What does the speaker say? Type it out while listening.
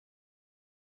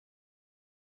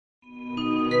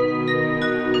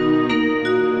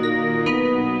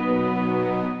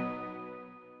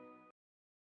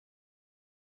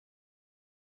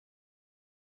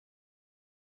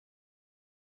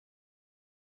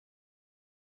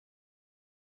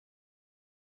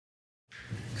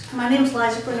My name is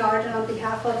Liza Bernard, and on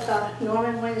behalf of the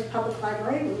Norman Williams Public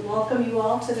Library, we welcome you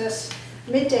all to this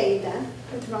midday event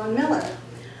with Ron Miller.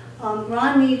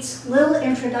 Ron needs little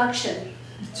introduction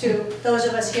to those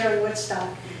of us here in Woodstock.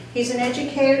 He's an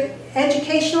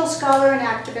educational scholar and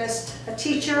activist, a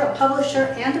teacher, a publisher,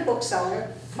 and a bookseller,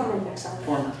 former bookseller.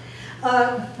 Former.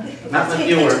 Not like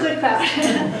you were. It's a good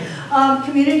crowd.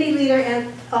 Community leader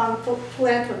and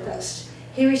philanthropist.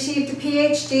 He received a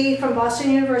PhD from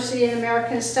Boston University in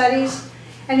American Studies,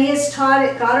 and he has taught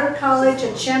at Goddard College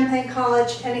and Champaign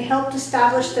College, and he helped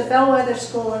establish the Bellwether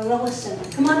School in Williston.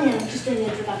 Come on in, I'm just doing the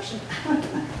introduction.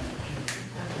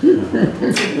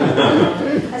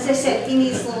 As I said, he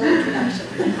needs a little introduction.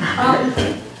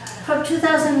 From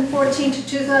 2014 to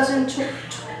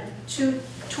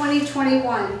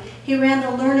 2021, he ran the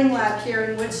Learning Lab here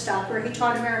in Woodstock, where he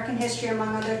taught American history,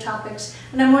 among other topics.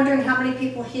 And I'm wondering how many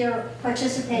people here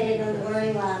participated in the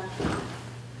Learning Lab.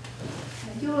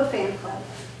 You have a fan club.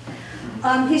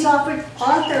 He's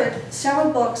authored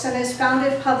several books and has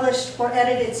founded, published, or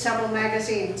edited several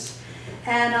magazines.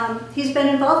 And he's been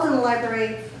involved in the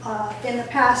library in the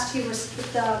past. He was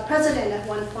the president at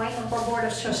one point of our board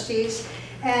of trustees.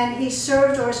 And he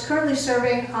served, or is currently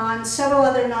serving, on several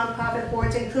other nonprofit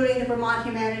boards, including the Vermont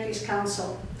Humanities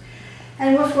Council.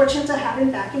 And we're fortunate to have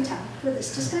him back in town for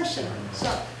this discussion.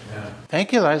 So,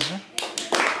 thank you, Liza.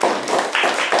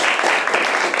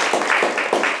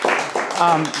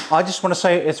 I just want to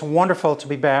say it's wonderful to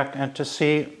be back and to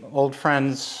see old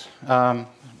friends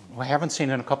we haven't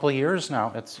seen in a couple of years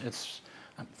now.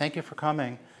 Thank you for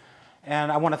coming.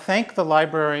 And I want to thank the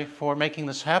library for making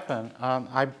this happen.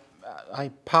 I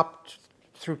popped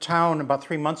through town about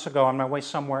 3 months ago on my way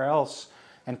somewhere else,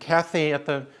 and Kathy at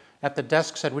the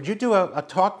desk said, "Would you do a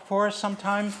talk for us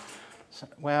sometime?" So,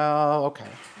 well, okay.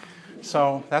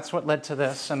 So that's what led to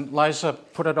this, and Liza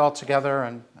put it all together,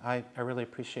 and I really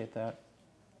appreciate that.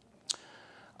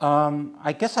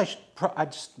 I guess I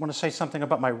just want to say something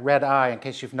about my red eye, in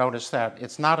case you've noticed that.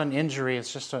 It's not an injury,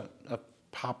 it's just a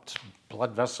popped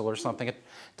blood vessel or something. It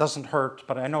doesn't hurt,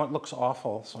 but I know it looks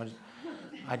awful, so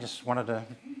I just wanted to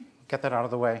get that out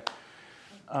of the way.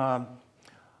 All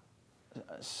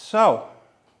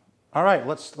right,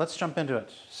 let's jump into it.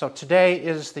 So today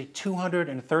is the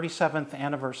 237th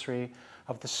anniversary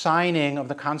of the signing of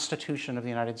the Constitution of the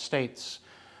United States.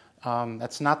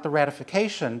 That's not the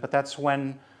ratification, but that's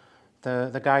when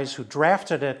the guys who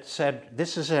drafted it said,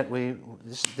 "This is it.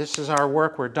 This is our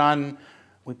work. We're done.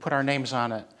 We put our names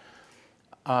on it."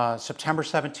 September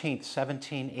 17th,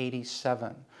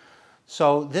 1787.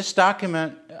 So this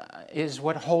document is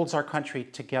what holds our country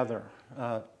together.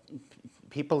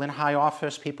 People in high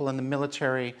office, people in the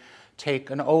military take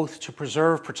an oath to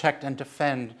preserve, protect, and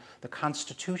defend the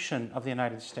Constitution of the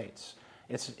United States.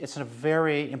 It's a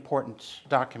very important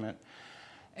document.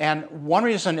 And one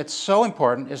reason it's so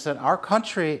important is that our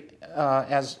country,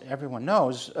 as everyone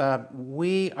knows,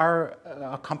 we are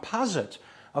a composite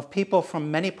of people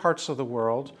from many parts of the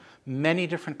world, many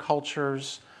different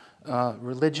cultures,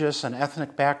 religious and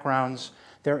ethnic backgrounds.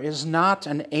 There is not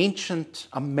an ancient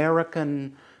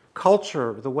American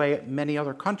culture the way many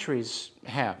other countries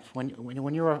have.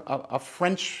 When you're a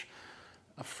French,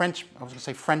 I was going to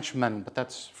say Frenchman, but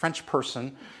that's French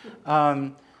person,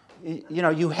 you know,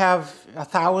 you have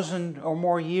 1,000 or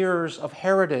more years of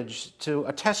heritage to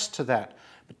attest to that.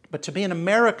 But to be an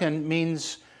American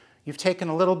means you've taken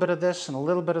a little bit of this and a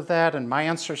little bit of that, and my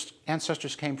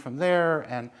ancestors came from there,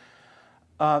 and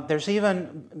there's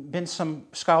even been some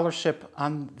scholarship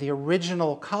on the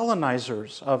original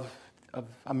colonizers of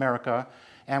America,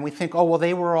 and we think, oh, well,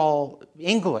 they were all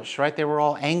English, right? They were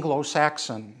all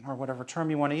Anglo-Saxon, or whatever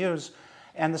term you want to use.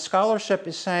 And the scholarship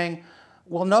is saying,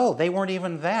 well, no, they weren't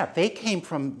even that. They came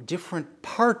from different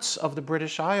parts of the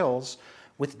British Isles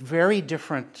with very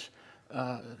different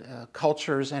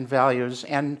cultures and values,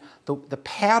 and the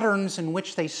patterns in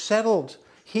which they settled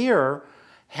here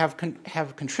have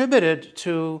contributed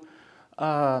to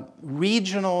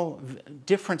regional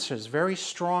differences, very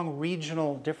strong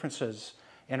regional differences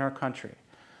in our country.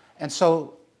 And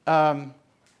so, and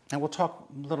we'll talk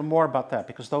a little more about that,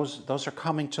 because those are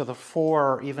coming to the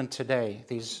fore even today,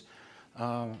 these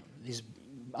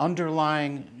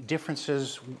underlying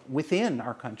differences within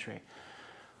our country.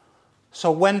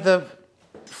 So when the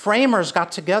framers got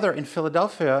together in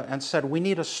Philadelphia and said, we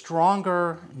need a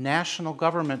stronger national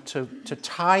government to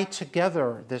tie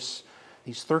together these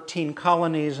 13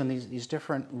 colonies and these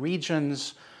different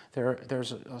regions.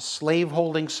 There's a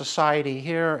slave-holding society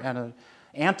here and an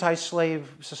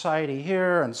anti-slave society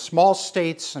here, and small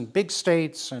states and big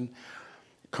states and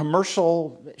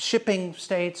commercial shipping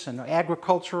states and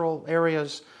agricultural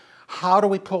areas. how do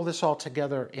we pull this all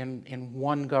together in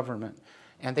one government?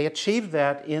 And they achieved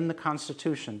that in the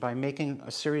Constitution by making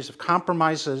a series of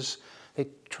compromises. They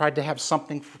tried to have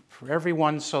something for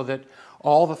everyone so that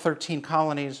all the 13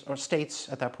 colonies, or states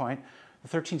at that point, the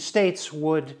 13 states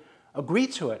would agree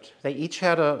to it. They each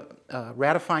had a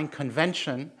ratifying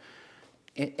convention,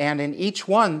 and in each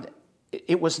one,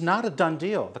 it was not a done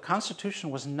deal. The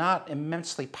Constitution was not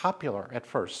immensely popular at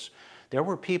first. There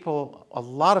were people, a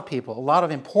lot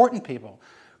of important people,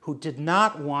 who did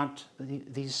not want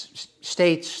these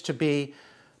states to be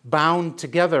bound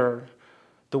together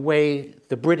the way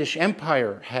the British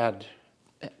Empire had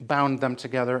bound them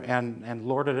together and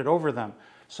lorded it over them.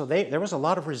 So there was a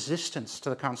lot of resistance to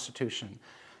the Constitution.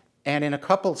 And in a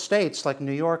couple states, like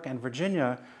New York and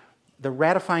Virginia, the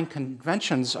ratifying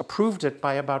conventions approved it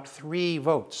by about 3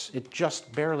 votes. It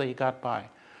just barely got by.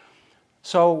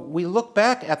 So we look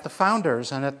back at the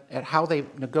founders and at how they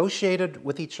negotiated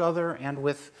with each other and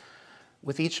with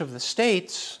each of the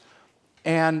states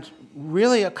and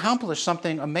really accomplished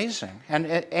something amazing. And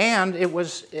it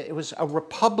was a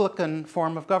Republican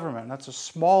form of government. That's a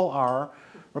small r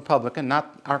Republican,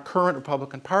 not our current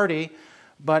Republican Party,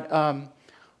 but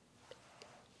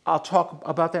I'll talk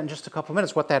about that in just a couple of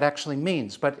minutes, what that actually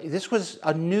means. But this was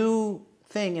a new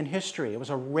thing in history. It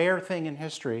was a rare thing in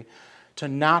history to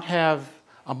not have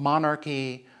a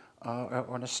monarchy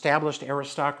or an established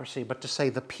aristocracy, but to say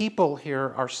the people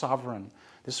here are sovereign.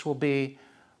 This will be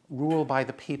ruled by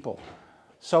the people.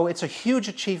 So it's a huge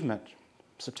achievement,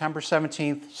 September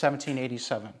 17th,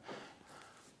 1787.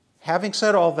 Having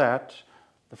said all that,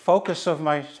 the focus of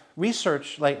my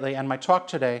research lately and my talk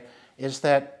today is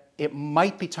that it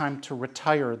might be time to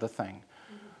retire the thing,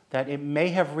 that it may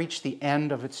have reached the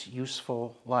end of its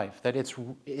useful life, that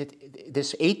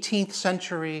this 18th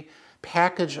century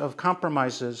package of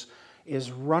compromises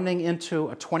is running into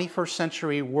a 21st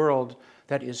century world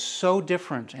that is so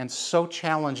different and so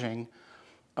challenging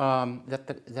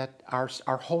that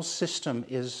our whole system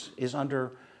is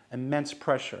under immense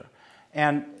pressure.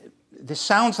 And this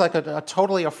sounds like a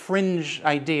totally a fringe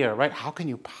idea, right? How can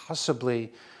you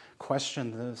possibly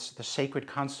question the sacred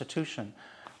Constitution?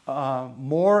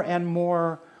 More and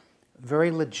more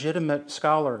very legitimate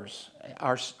scholars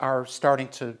are starting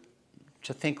to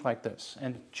think like this.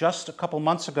 And just a couple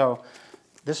months ago,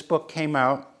 this book came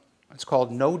out. It's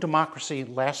called No Democracy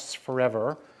Lasts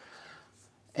Forever.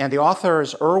 And the author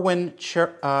is Erwin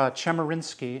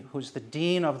Chemerinsky, who's the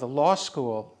dean of the law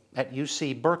school at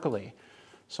UC Berkeley.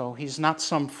 So he's not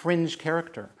some fringe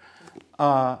character.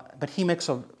 But he makes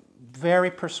a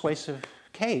very persuasive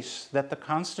case that the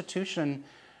Constitution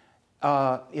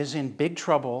is in big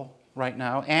trouble right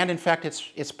now. And in fact,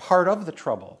 it's part of the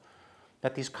trouble.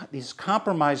 That these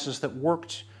compromises that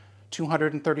worked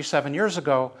 237 years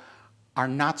ago are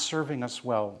not serving us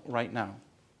well right now.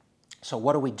 So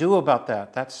what do we do about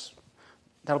that?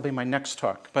 That'll be my next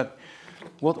talk. But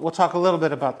we'll talk a little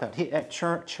bit about that.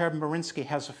 Chemerinsky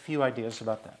has a few ideas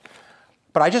about that.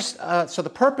 But so the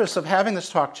purpose of having this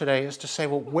talk today is to say,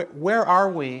 well, where are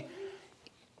we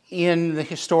in the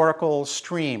historical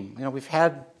stream? You know, we've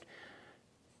had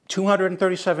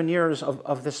 237 years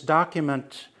of this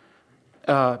document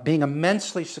being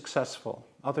immensely successful,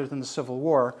 other than the Civil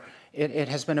War. It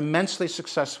has been immensely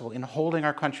successful in holding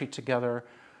our country together.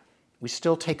 We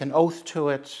still take an oath to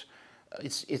it.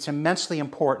 It's immensely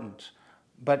important.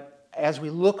 But as we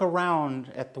look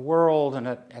around at the world and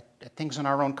at things in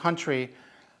our own country,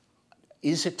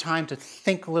 is it time to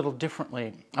think a little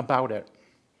differently about it?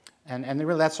 And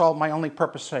really, that's all my only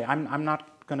purpose today. I'm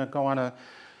not going to go on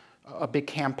a big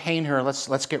campaign here.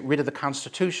 Let's get rid of the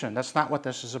Constitution. That's not what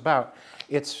this is about.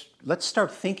 Let's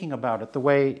start thinking about it the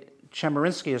way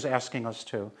Chemerinsky is asking us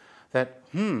to. That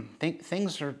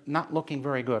things are not looking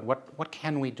very good. What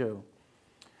can we do?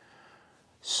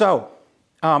 So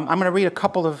I'm going to read a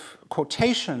couple of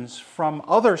quotations from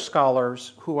other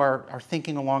scholars who are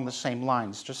thinking along the same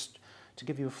lines, just to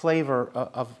give you a flavor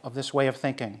of this way of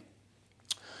thinking.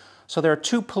 So there are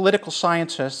 2 political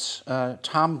scientists,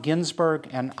 Tom Ginsberg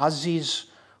and Aziz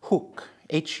Huq,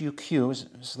 H-U-Q is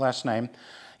his last name.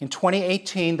 In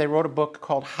 2018, they wrote a book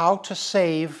called How to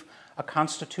Save a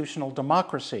Constitutional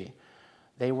Democracy.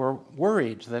 They were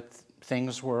worried that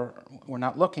things were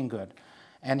not looking good.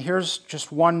 And here's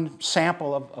just one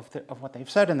sample of what they've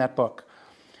said in that book.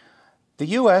 The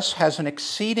U.S. has an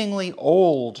exceedingly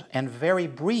old and very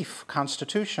brief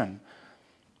Constitution.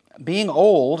 Being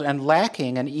old and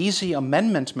lacking an easy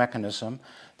amendment mechanism,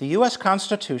 the U.S.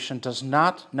 Constitution does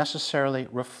not necessarily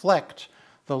reflect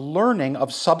the learning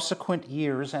of subsequent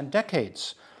years and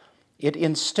decades. It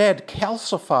instead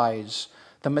calcifies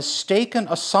the mistaken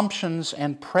assumptions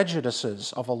and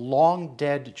prejudices of a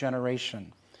long-dead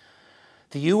generation.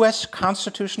 The U.S.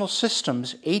 constitutional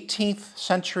system's 18th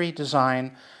century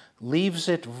design leaves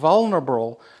it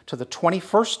vulnerable to the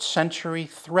 21st century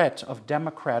threat of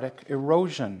democratic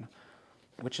erosion,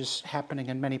 which is happening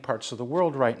in many parts of the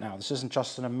world right now. This isn't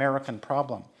just an American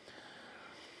problem.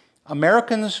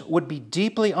 Americans would be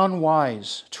deeply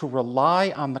unwise to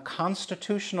rely on the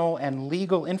constitutional and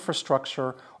legal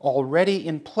infrastructure already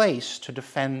in place to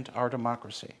defend our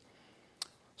democracy.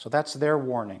 So that's their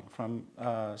warning from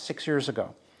 6 years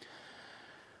ago.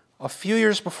 A few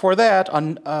years before that,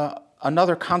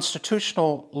 another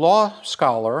constitutional law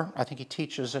scholar, I think he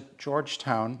teaches at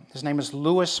Georgetown, his name is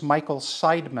Louis Michael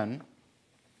Seidman.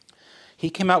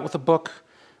 He came out with a book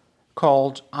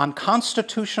called On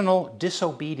Constitutional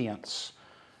Disobedience.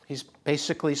 He's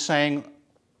basically saying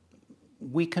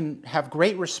we can have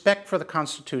great respect for the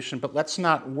Constitution, but let's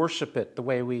not worship it the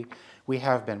way we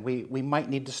have been. We might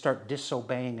need to start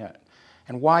disobeying it.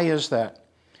 And why is that?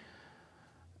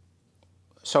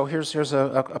 So here's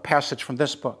a passage from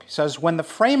this book. He says, when the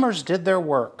framers did their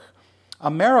work,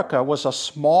 America was a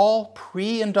small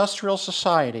pre-industrial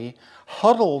society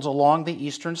huddled along the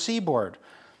eastern seaboard.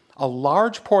 A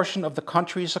large portion of the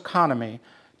country's economy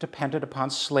depended upon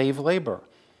slave labor.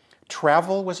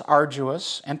 Travel was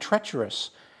arduous and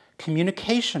treacherous.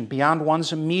 Communication beyond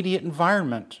one's immediate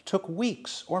environment took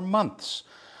weeks or months.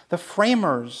 The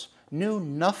framers knew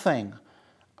nothing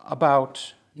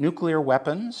about nuclear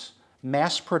weapons,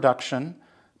 mass production,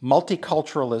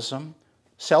 multiculturalism,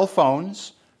 cell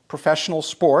phones, professional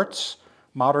sports,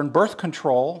 modern birth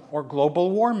control, or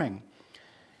global warming.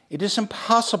 It is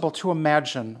impossible to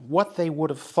imagine what they would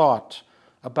have thought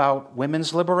about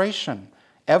women's liberation,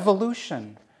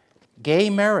 evolution, gay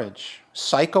marriage,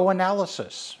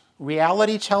 psychoanalysis,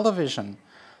 reality television,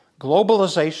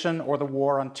 globalization, or the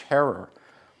war on terror.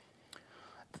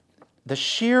 The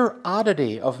sheer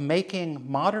oddity of making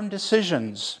modern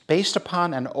decisions based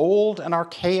upon an old and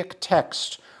archaic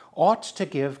text ought to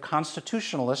give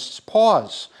constitutionalists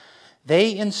pause.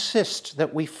 They insist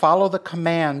that we follow the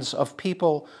commands of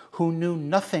people who knew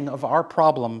nothing of our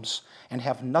problems and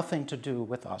have nothing to do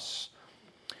with us.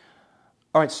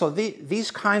 All right, so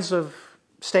these kinds of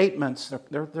statements,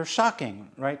 they're shocking,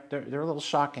 right? They're a little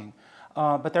shocking.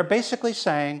 But they're basically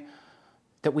saying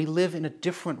that we live in a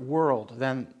different world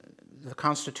than the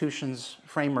Constitution's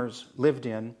framers lived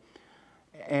in,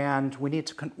 and we need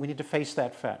to face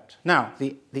that fact. Now,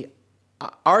 the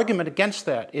argument against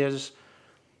that is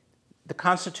the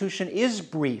Constitution is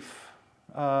brief.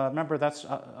 Remember, that's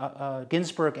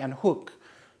Ginsburg and Hook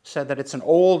said that it's an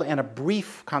old and a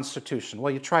brief Constitution.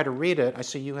 Well, you try to read it. I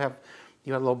see you have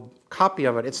a little copy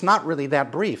of it. It's not really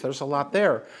that brief. There's a lot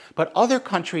there. But other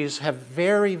countries have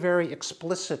very, very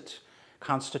explicit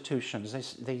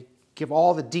constitutions. They give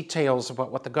all the details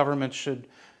about what the government should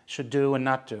do and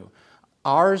not do.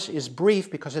 Ours is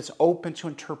brief because it's open to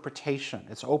interpretation.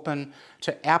 It's open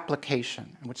to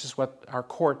application, which is what our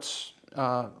courts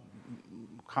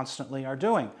constantly are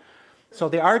doing. So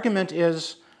the argument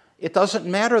is, it doesn't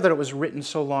matter that it was written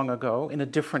so long ago in a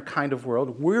different kind of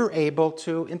world. We're able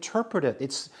to interpret it.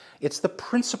 It's the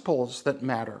principles that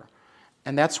matter.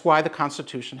 And that's why the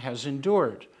Constitution has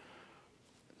endured.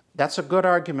 That's a good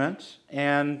argument,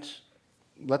 and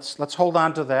let's hold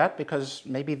on to that, because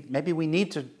maybe we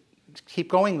need to keep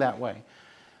going that way.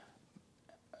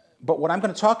 But what I'm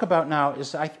going to talk about now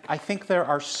is I think there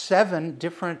are 7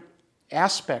 different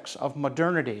aspects of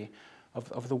modernity,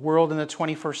 of the world in the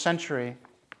 21st century,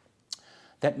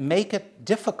 that make it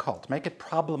difficult, make it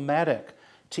problematic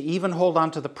to even hold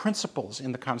on to the principles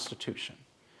in the Constitution.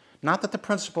 Not that the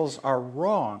principles are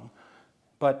wrong,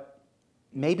 but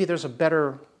maybe there's a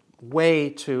better way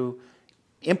to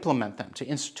implement them, to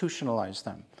institutionalize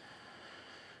them.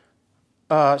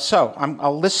 So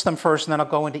I'll list them first, and then I'll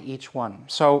go into each one.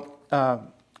 So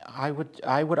I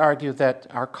would argue that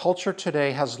our culture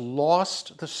today has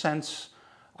lost the sense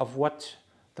of what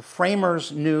the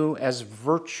framers knew as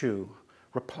virtue,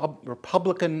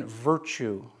 Republican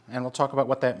virtue, and we'll talk about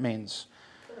what that means.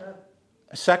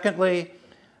 Secondly,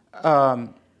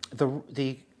 not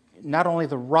only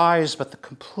the rise, but the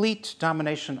complete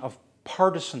domination of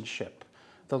partisanship,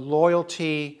 the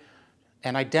loyalty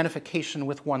and identification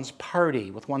with one's party,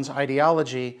 with one's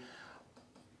ideology,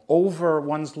 over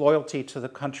one's loyalty to the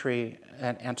country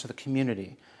and to the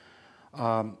community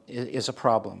is a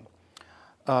problem.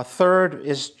 Third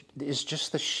is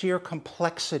just the sheer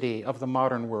complexity of the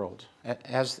modern world.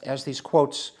 As these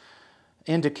quotes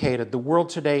indicated, the world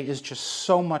today is just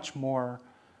so much more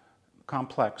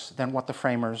complex than what the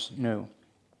framers knew.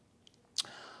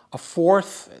 A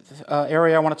fourth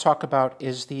area I want to talk about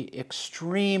is the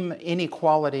extreme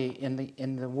inequality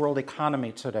in the world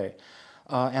economy today,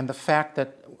 and the fact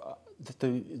that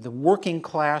the working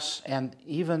class and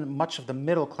even much of the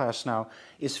middle class now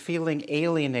is feeling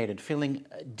alienated, feeling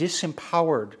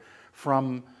disempowered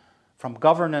from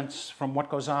governance, from what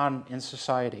goes on in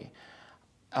society.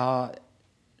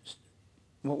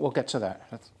 We'll get to that.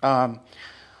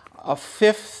 A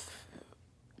fifth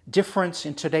difference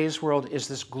in today's world is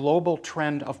this global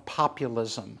trend of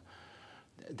populism,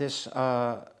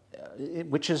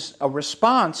 which is a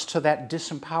response to that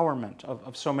disempowerment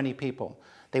of so many people.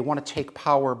 They want to take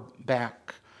power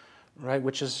back, right?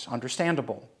 Which is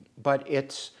understandable, but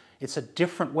it's a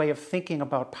different way of thinking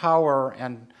about power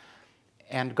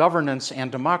and governance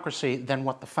and democracy than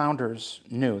what the founders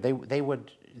knew. They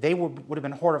would have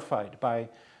been horrified by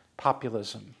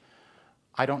populism.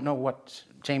 I don't know what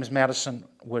James Madison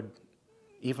would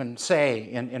even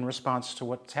say in response to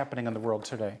what's happening in the world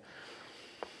today.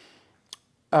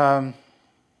 A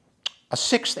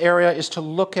sixth area is to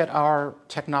look at our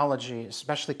technology,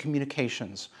 especially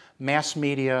communications, mass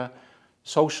media,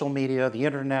 social media, the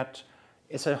internet.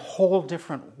 It's a whole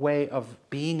different way of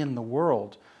being in the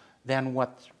world than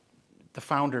what the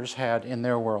founders had in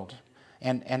their world.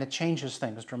 And it changes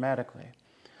things dramatically.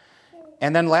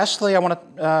 And then lastly, I want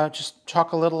to just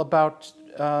talk a little about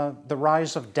the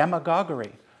rise of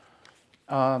demagoguery.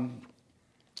 The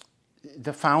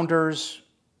founders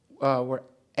were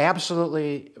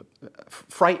absolutely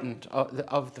frightened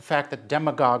of the fact that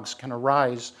demagogues can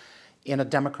arise in a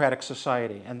democratic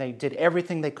society, and they did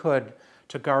everything they could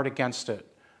to guard against it.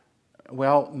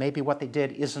 Well, maybe what they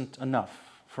did isn't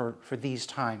enough for these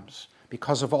times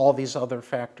because of all these other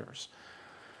factors.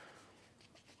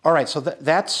 All right, so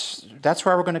that's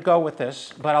where we're going to go with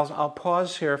this, but I'll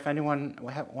pause here if anyone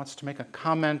wants to make a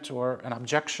comment or an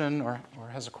objection or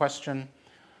has a question.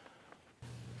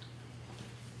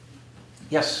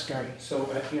 Yes, Gary. So,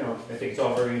 I think it's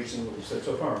all very interesting what you've said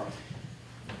so far.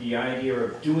 The idea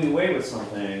of doing away with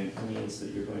something means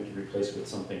that you're going to replace it with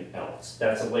something else.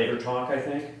 That's a later talk, I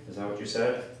think. Is that what you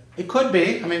said? It could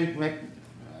be. I mean,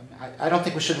 I don't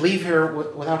think we should leave here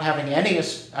without having any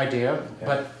idea, okay.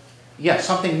 But yes,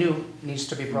 something new needs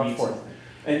to be brought forth.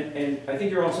 And I think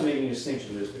you're also making a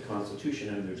distinction. There's the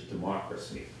Constitution and there's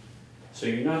democracy. So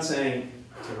you're not saying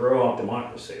to throw out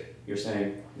democracy. You're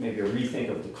saying maybe a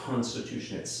rethink of the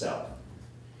Constitution itself.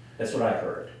 That's what I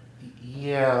heard.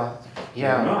 Yeah.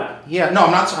 You're not. Yeah. No,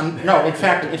 I'm not. No. In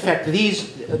fact,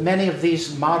 many of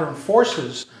these modern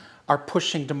forces are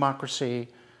pushing democracy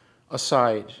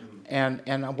aside,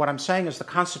 and what I'm saying is the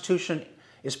Constitution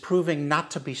is proving not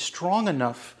to be strong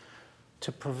enough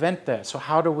to prevent that. So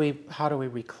how do we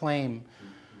reclaim?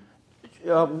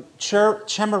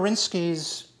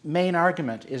 Chemerinsky's main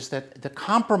argument is that the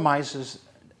compromises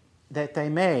that they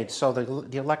made, so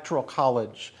the Electoral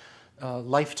College,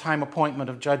 lifetime appointment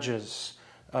of judges,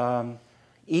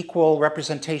 equal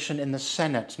representation in the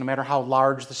Senate, no matter how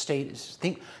large the state is,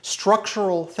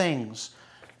 structural things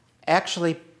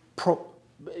actually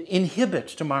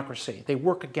inhibit democracy. They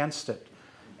work against it.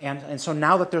 And so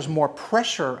now that there's more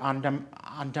pressure on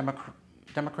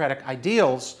democratic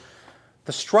ideals,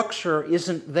 the structure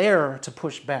isn't there to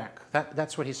push back.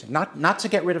 That's what he's saying. Not to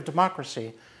get rid of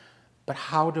democracy, but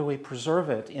how do we preserve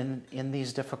it in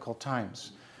these difficult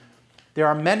times? There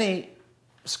are many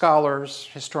scholars,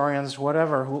 historians,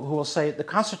 whatever, who will say the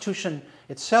Constitution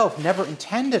itself never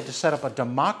intended to set up a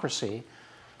democracy.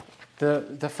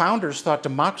 The founders thought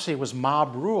democracy was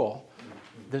mob rule.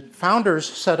 The founders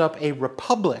set up a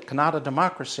republic, not a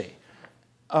democracy,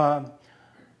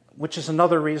 which is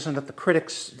another reason that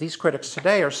these critics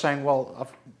today are saying, well,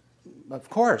 of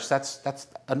course, that's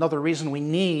another reason we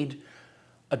need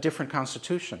a different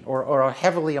constitution or a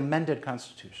heavily amended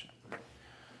constitution.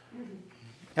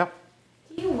 Yep.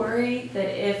 Do you worry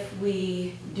that if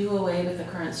we do away with the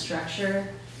current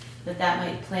structure, that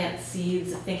might plant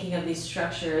seeds of thinking of these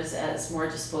structures as more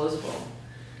disposable?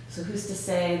 So who's to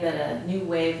say that a new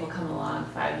wave will come along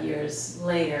 5 years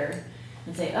later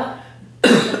and say, oh,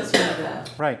 this one go.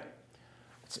 Right.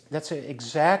 That's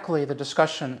exactly the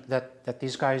discussion that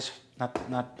these guys,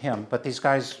 not him, but these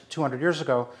guys 200 years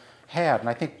ago had. And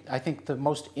I think the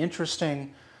most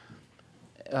interesting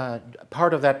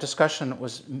part of that discussion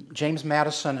was James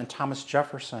Madison and Thomas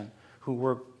Jefferson, who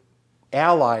were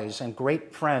allies and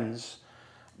great friends,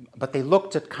 but they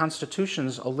looked at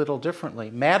constitutions a little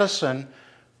differently. Madison,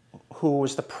 who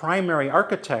was the primary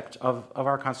architect of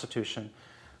our Constitution,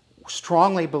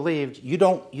 strongly believed you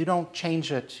don't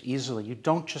change it easily. You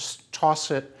don't just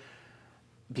toss it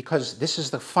because this is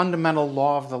the fundamental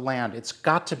law of the land. It's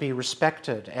got to be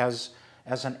respected as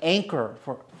as an anchor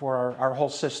for our whole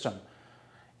system.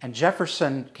 And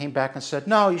Jefferson came back and said,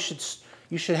 no,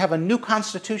 you should have a new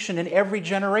constitution in every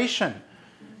generation.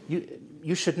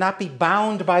 You should not be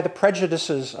bound by the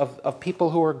prejudices of people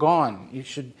who are gone. You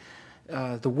should,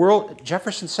 the world,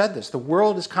 Jefferson said this, the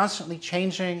world is constantly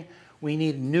changing. We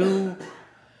need new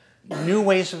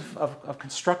ways of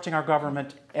constructing our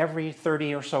government every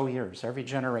 30 or so years, every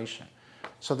generation.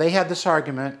 So they had this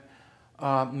argument.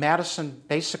 Madison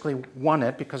basically won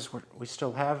it because we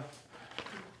still have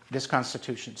this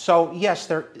Constitution. So yes,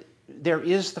 there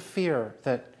is the fear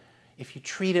that if you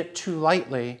treat it too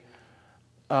lightly,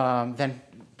 then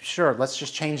sure, let's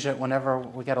just change it whenever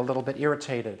we get a little bit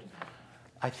irritated.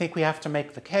 I think we have to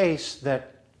make the case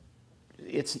that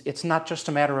it's not just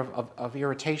a matter of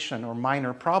irritation or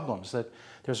minor problems, that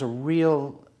there's a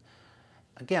real,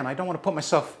 again, I don't want to put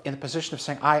myself in the position of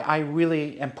saying, I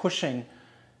really am pushing,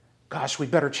 gosh, we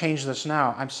better change this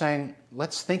now. I'm saying,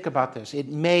 let's think about this. It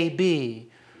may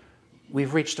be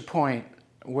we've reached a point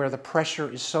where the pressure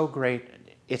is so great,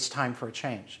 it's time for a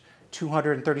change.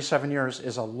 237 years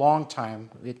is a long time.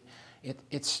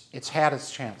 It's had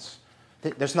its chance.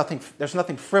 There's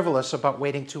nothing frivolous about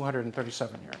waiting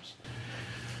 237 years.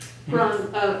 Ron,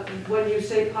 when you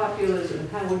say populism,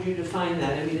 how would you define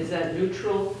that? I mean, is that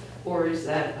neutral or is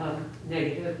that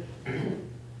negative?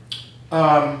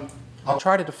 I'll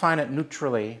try to define it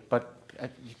neutrally, but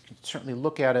you can certainly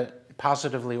look at it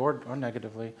positively or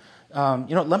negatively.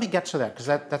 Let me get to that because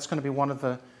that's going to be one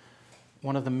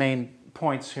of the main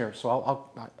points here. So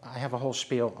I have a whole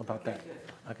spiel about that.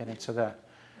 I'll get into that.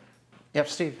 Yep,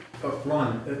 Steve.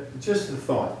 Ron, just a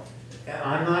thought.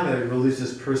 I'm not a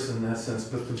religious person in that sense,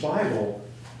 but the Bible,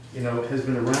 has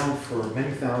been around for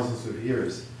many thousands of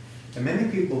years. And many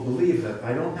people believe that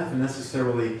I don't have to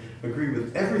necessarily agree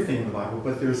with everything in the Bible,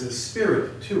 but there's a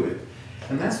spirit to it.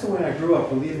 And that's the way I grew up,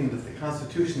 believing that the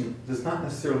Constitution does not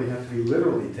necessarily have to be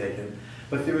literally taken,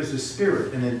 but there is a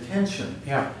spirit, an intention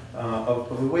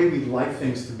of the way we'd like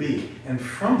things to be. And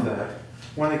from that,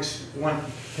 one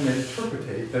can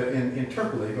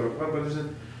interpolate, or what is it?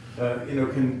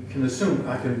 Can assume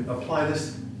I can apply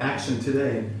this action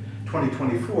today in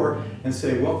 2024 and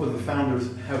say, what would the founders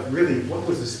have really, what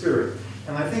was the spirit?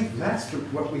 And I think that's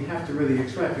what we have to really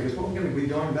extract, because what we're going to be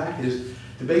going back is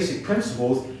the basic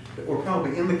principles that were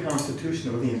probably in the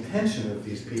Constitution or the intention of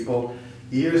these people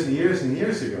years and years and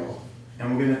years ago.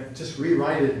 And we're going to just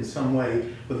rewrite it in some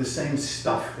way, but the same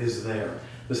stuff is there,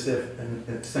 the stuff and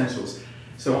essentials.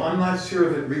 So I'm not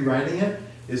sure that rewriting it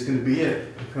is going to be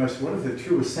it, because one of the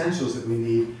true essentials that we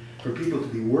need for people to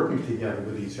be working together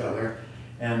with each other,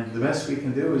 and the best we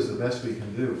can do is the best we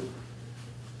can do.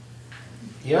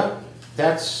 Yeah,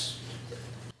 that's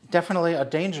definitely a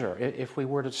danger. If we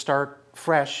were to start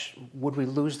fresh, would we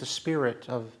lose the spirit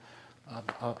of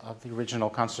the original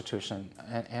Constitution?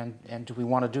 And do we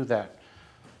want to do that?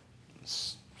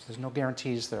 There's no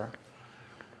guarantees there.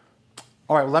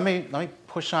 All right, let me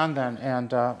push on then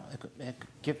and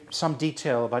give some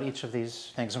detail about each of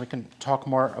these things, and we can talk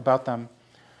more about them.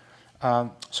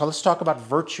 So let's talk about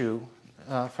virtue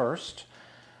first.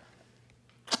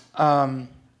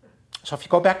 So if you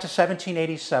go back to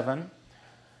 1787,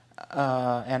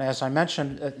 and as I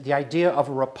mentioned, the idea of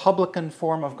a republican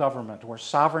form of government where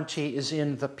sovereignty is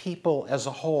in the people as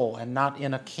a whole and not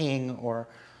in a king or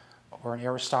an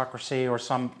aristocracy or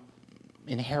some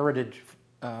inherited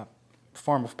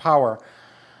form of power.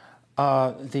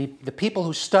 The people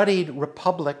who studied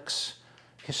republics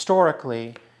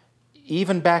historically,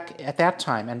 even back at that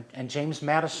time, and James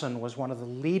Madison was one of the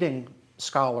leading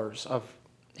scholars of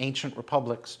ancient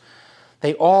republics,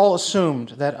 they all assumed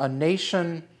that a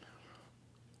nation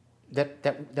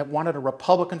that wanted a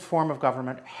republican form of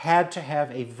government had to have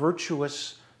a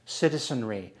virtuous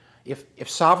citizenry. If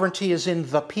sovereignty is in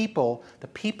the people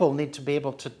need to be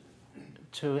able to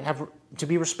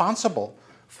be responsible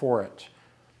for it.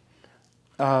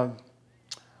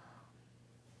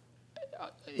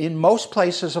 In most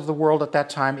places of the world at that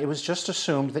time, it was just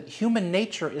assumed that human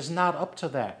nature is not up to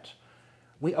that.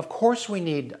 Of course we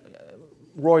need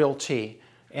royalty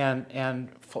and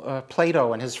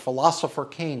Plato and his philosopher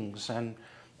kings and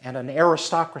an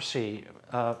aristocracy,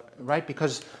 right?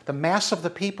 Because the mass of the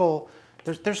people,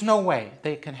 there's no way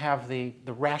they can have the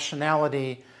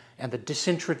rationality and the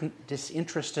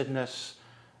disinterestedness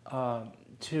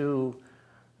to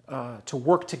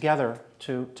work together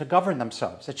to govern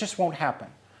themselves. It just won't happen.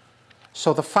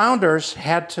 So the founders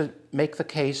had to make the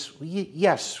case,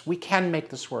 yes, we can make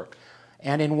this work.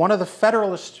 And in one of the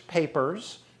Federalist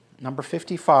Papers, number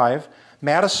 55,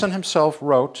 Madison himself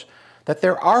wrote that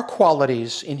there are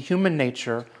qualities in human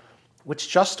nature which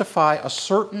justify a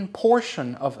certain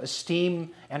portion of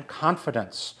esteem and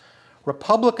confidence.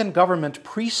 Republican government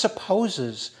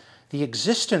presupposes the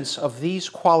existence of these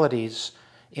qualities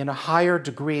in a higher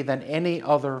degree than any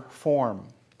other form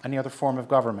of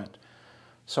government.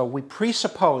 So we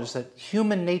presuppose that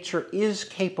human nature is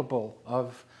capable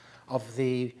of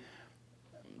the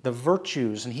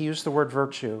virtues, and he used the word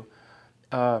virtue,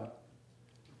 that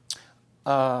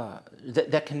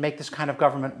can make this kind of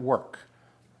government work.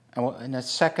 And in a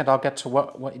second, I'll get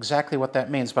to exactly what that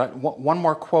means. But one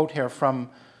more quote here from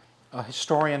a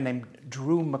historian named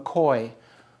Drew McCoy,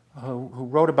 who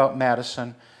wrote about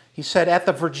Madison. He said, at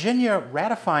the Virginia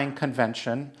Ratifying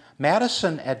Convention,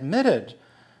 Madison admitted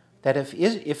that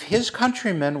if his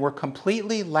countrymen were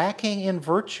completely lacking in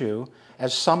virtue,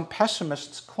 as some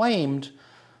pessimists claimed,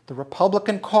 the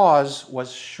Republican cause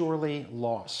was surely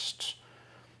lost.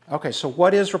 Okay, so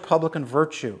what is Republican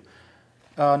virtue?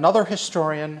 Another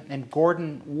historian named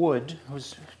Gordon Wood, who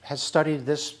has studied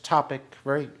this topic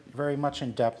very, very much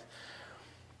in depth,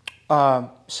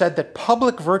 said that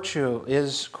public virtue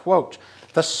is, quote,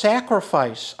 the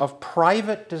sacrifice of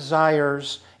private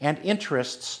desires and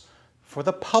interests for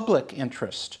the public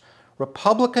interest.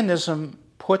 Republicanism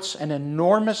puts an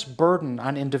enormous burden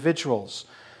on individuals.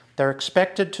 They're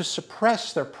expected to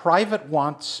suppress their private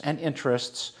wants and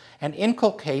interests and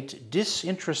inculcate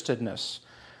disinterestedness.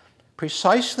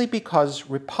 Precisely because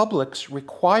republics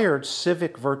required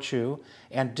civic virtue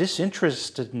and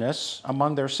disinterestedness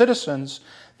among their citizens,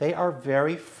 they are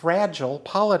very fragile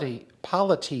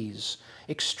polities,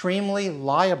 extremely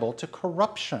liable to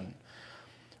corruption.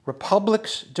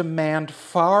 Republics demand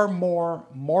far more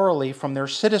morally from their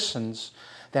citizens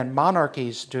than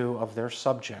monarchies do of their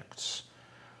subjects.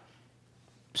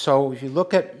 So if you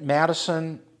look at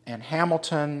Madison and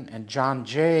Hamilton and John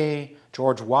Jay,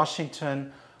 George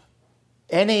Washington,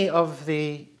 any of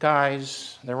the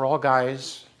guys, they were all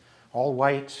guys, all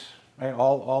white, right,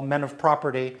 all men of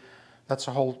property. That's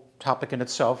a whole topic in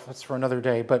itself. That's for another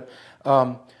day. But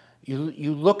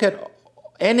you look at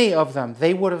any of them,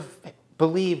 they would have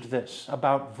believed this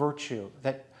about virtue,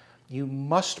 that you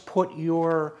must put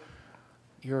your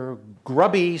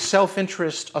grubby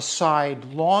self-interest aside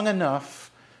long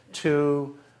enough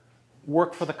to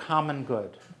work for the common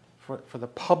good, for the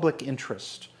public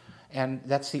interest. And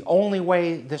that's the only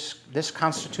way this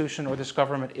Constitution or this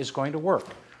government is going to work,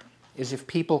 is if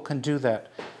people can do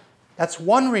that. That's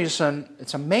one reason,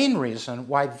 it's a main reason,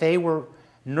 why they were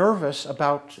nervous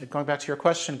about, going back to your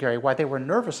question, Gary, why they were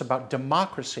nervous about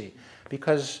democracy,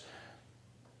 because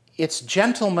it's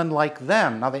gentlemen like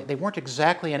them. Now, they weren't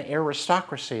exactly an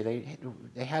aristocracy.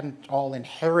 They hadn't all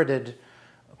inherited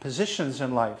positions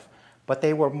in life, but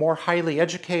they were more highly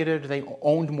educated, they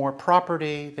owned more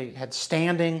property, they had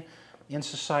standing in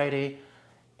society,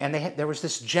 and there was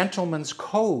this gentleman's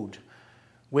code,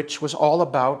 which was all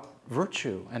about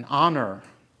virtue and honor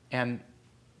and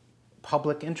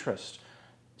public interest.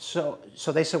 So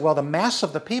they said, well, the mass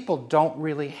of the people don't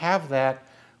really have that.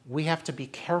 We have to be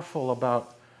careful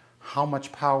about how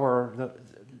much power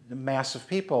the mass of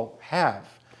people have.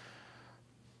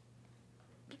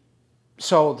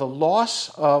 So the loss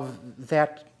of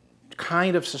that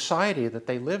kind of society that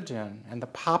they lived in and the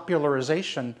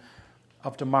popularization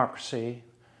of democracy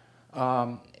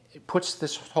it puts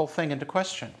this whole thing into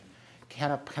question.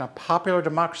 Can a popular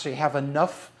democracy have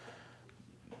enough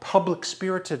public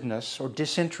spiritedness or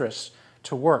disinterest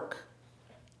to work?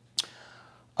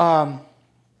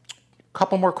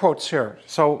 Couple more quotes here.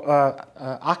 So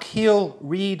Akhil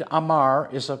Reed Amar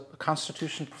is a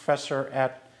Constitution professor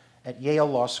at Yale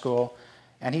Law School,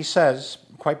 and he says,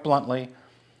 quite bluntly,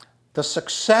 the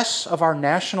success of our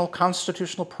national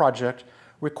constitutional project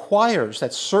requires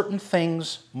that certain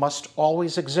things must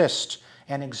always exist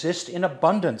and exist in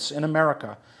abundance in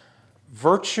America.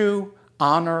 Virtue,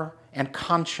 honor, and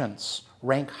conscience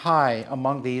rank high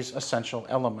among these essential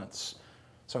elements.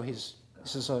 So this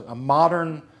is a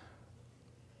modern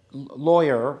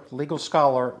lawyer, legal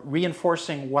scholar,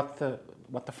 reinforcing what the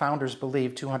founders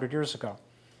believed 200 years ago.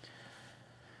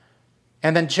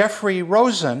 And then Jeffrey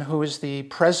Rosen, who is the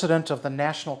president of the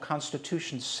National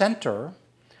Constitution Center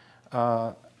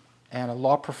and a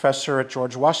law professor at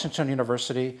George Washington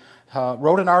University,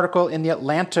 wrote an article in The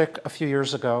Atlantic a few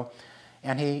years ago,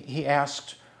 and he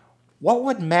asked, what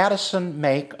would Madison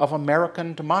make of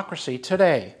American democracy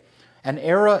today, an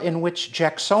era in which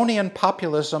Jacksonian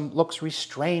populism looks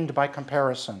restrained by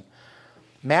comparison?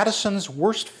 Madison's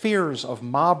worst fears of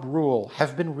mob rule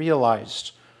have been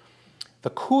realized.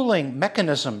 The cooling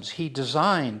mechanisms he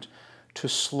designed to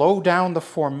slow down the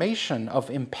formation of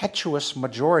impetuous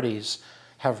majorities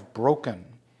have broken.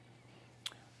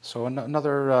 So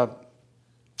another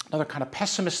another kind of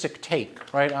pessimistic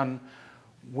take, right, on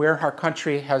where our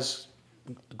country has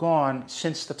gone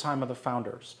since the time of the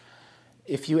founders.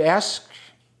 If you ask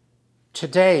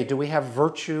today, do we have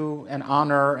virtue and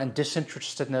honor and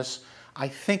disinterestedness, I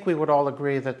think we would all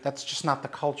agree that that's just not the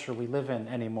culture we live in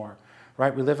anymore,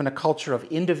 right? We live in a culture of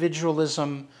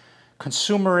individualism,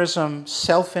 consumerism,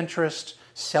 self-interest,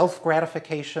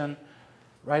 self-gratification,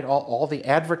 right? All the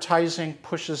advertising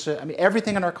pushes it. I mean,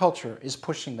 everything in our culture is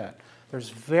pushing that. There's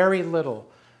very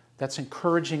little that's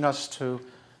encouraging us to,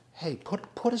 hey,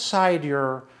 put aside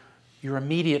your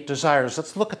immediate desires.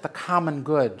 Let's look at the common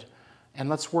good, and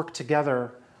let's work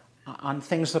together on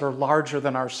things that are larger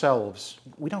than ourselves.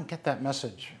 We don't get that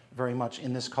message very much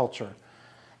in this culture,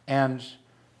 and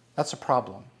that's a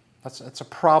problem. That's a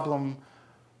problem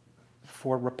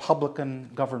for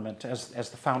Republican government as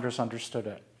the founders understood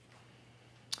it.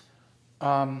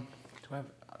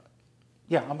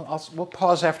 We'll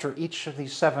pause after each of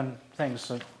these 7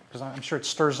 things because I'm sure it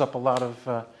stirs up a lot of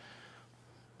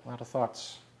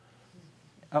thoughts.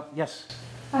 Oh, yes.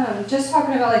 Just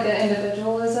talking about like the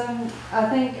individualism, I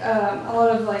think a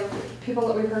lot of like people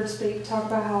that we've heard speak talk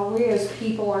about how we as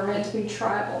people are meant to be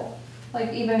tribal.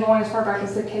 Like even going as far back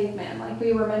as the caveman, like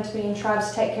we were meant to be in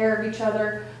tribes, take care of each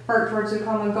other, work towards a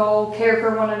common goal, care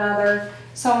for one another.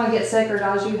 Someone gets sick or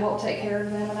dies, you help take care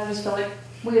of them, and I just feel like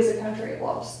we as a country have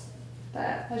lost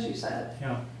that, as you said.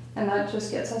 Yeah. And that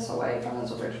just gets us away from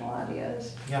those original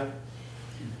ideas. Yeah.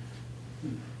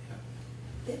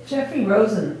 Jeffrey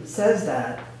Rosen says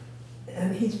that,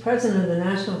 and he's president of the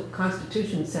National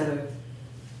Constitution Center.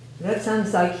 That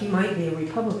sounds like he might be a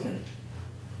Republican.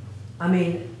 I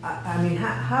mean,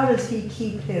 how does he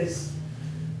keep his?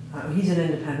 He's an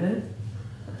independent.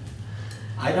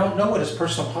 I don't know what his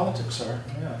personal politics are.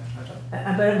 Yeah, I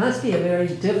don't. But it must be a very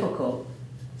difficult.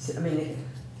 I mean,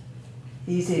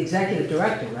 he's the executive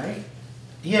director, right?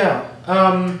 Yeah.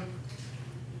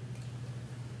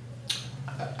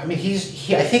 I mean,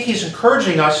 I think he's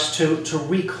encouraging us to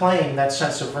reclaim that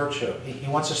sense of virtue. He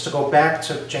wants us to go back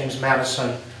to James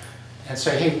Madison and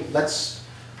say, hey, let's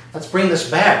bring this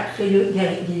back. So you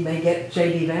may get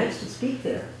J.D. Vance to speak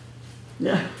there.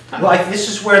 Yeah. Well, this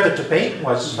is where the debate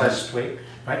was last week,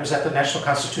 right? It was at the National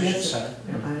Constitution Center.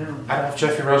 I know. I don't know if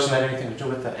Jeffrey Rosen had anything to do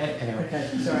with that. Anyway, Okay,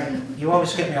 sorry. you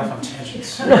always get me off on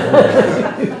tangents.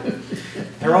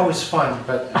 They're always fun,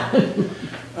 but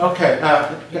okay.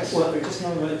 Yes. Well,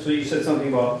 so you said something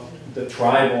about the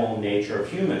tribal nature of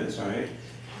humans, right?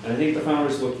 And I think the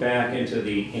founders looked back into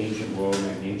the ancient Roman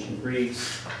and ancient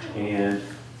Greeks, and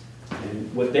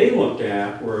what they looked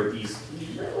at were these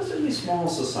relatively small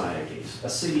societies, a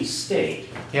city-state,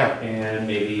 Yeah. and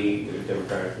maybe a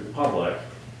democratic republic,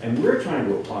 and we're trying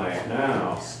to apply it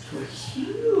now to a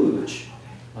huge,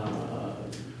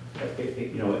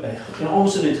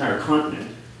 almost an entire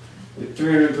continent with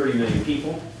 330 million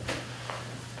people.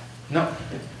 No.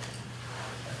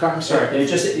 God, I'm sorry. And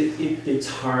it's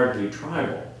hard to be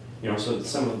tribal. So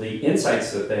some of the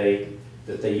insights that they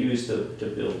used to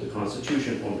build the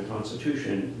Constitution, form the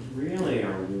Constitution, really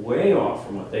are way off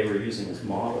from what they were using as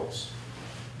models.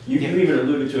 You even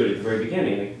alluded to it at the very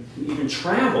beginning. Like, even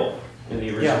travel in the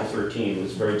original 13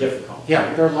 was very difficult.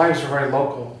 Yeah, their lives are very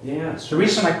local. Yeah. The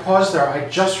reason I paused there, I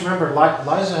just remembered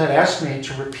Liza had asked me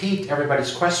to repeat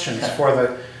everybody's questions for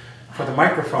the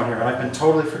microphone here, and I've been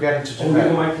totally forgetting to do Oh, that.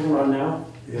 the microphone on now?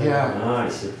 Yeah.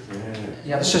 Nice.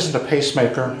 Yeah, this isn't a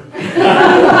pacemaker. So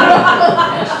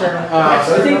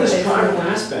I think this tribal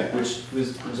aspect, which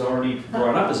was already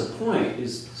brought up as a point,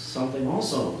 is something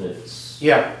also that's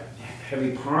a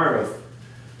heavy part of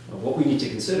what we need to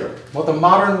consider. Well, the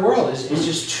modern world is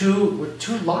just we're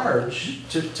too large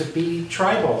to be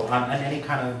tribal on any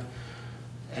kind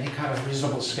of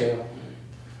reasonable scale.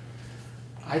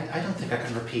 I don't think I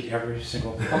can repeat every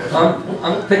single thing.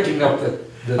 I'm picking up the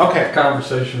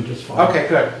conversation just fine. Okay,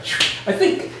 good. I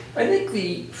think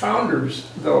the founders,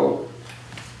 though,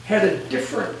 had a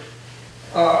different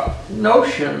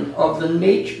notion of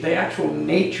the actual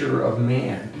nature of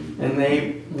man, and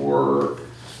they were.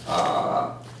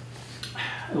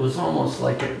 It was almost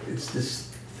like it's this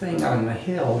thing on the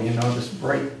hill, this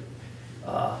bright,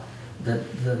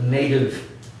 the native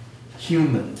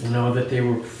human, that they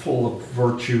were full of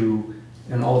virtue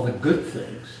and all the good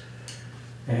things.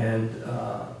 And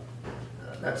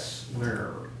that's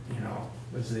where,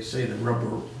 as they say, the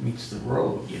rubber meets the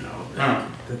road,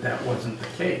 that wasn't the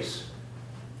case.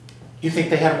 You think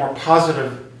they had a more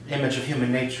positive image of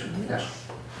human nature? Yeah.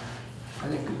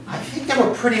 I think they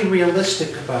were pretty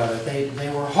realistic about it. They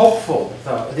were hopeful,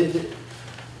 though.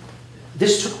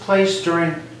 This took place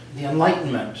during the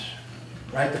Enlightenment,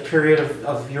 right? The period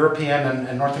of European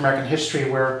and North American history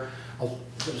where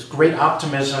there was great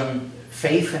optimism,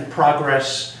 faith in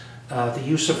progress, the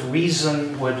use of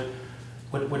reason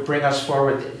would bring us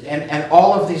forward, and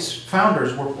all of these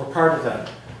founders were part of that.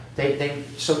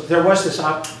 So there was this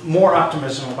more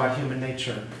optimism about human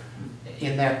nature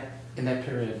in that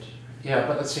period. Yeah,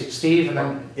 but let's see, Steve, and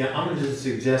then... Yeah, I'm going to just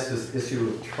suggest this issue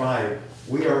of tribe.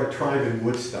 We are a tribe in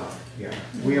Woodstock. Yeah.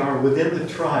 We are within the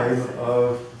tribe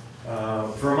of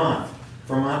Vermont.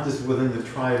 Vermont is within the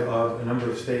tribe of a number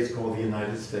of states called the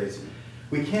United States.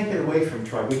 We can't get away from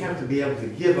tribe. We have to be able to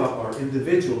give up our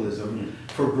individualism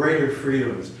for greater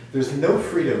freedoms. There's no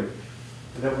freedom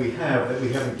that we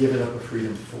haven't given up a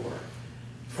freedom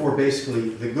for basically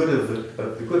the good of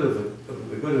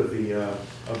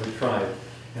the tribe.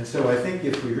 And so I think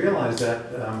if we realize that,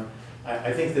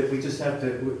 I think that we just have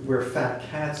to, we're fat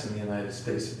cats in the United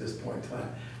States at this point in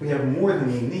time. We have more than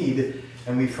we need,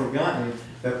 and we've forgotten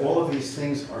that all of these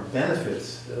things are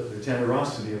benefits, the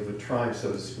generosity of the tribe,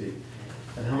 so to speak,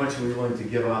 and how much are we willing to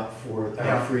give up for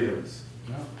our freedoms.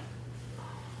 Yeah.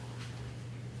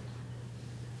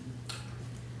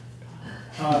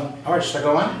 All right, should I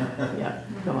go on? Yeah,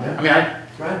 go on. I mean,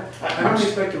 Right? I don't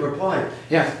expect a reply.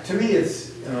 Yeah. To me, it's,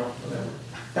 whatever.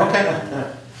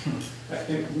 Okay.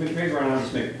 Maybe Ron, I'll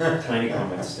just make tiny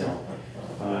comments still.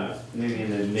 Maybe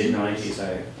in the mid-90s,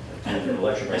 I attended a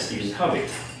lecture by Stephen Covey,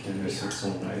 and there's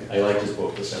someone, I liked his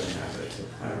book, The 7 Habits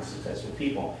of Highly Successful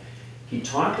People. He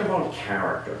talked about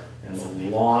character and the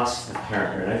loss of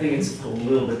character, and I think it's a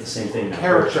little bit the same thing now.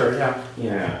 Character, yeah.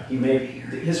 Yeah,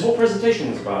 his whole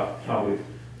presentation was about how we've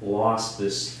lost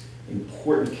this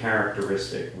important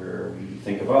characteristic where we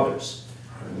think of others,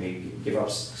 and we give up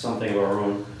something of our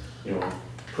own,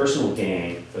 personal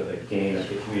gain for the gain of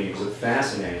the community. It was a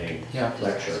fascinating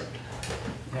lecture.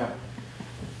 Yeah.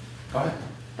 Go ahead.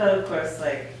 But of course,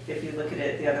 if you look at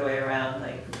it the other way around,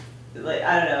 I don't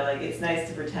know, it's nice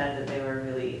to pretend that they were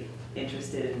really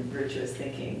interested in virtuous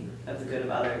thinking of the good of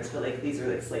others, but these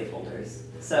were slaveholders.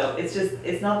 So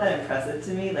it's not that impressive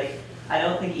to me. I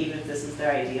don't think even if this was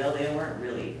their ideal, they weren't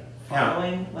really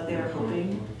following what they were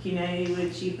hoping humanity would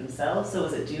achieve themselves. So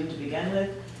was it doomed to begin with?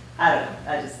 I don't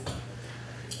know.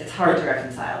 It's hard to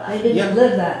reconcile that. They didn't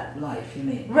live that life, you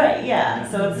mean? Right, yeah.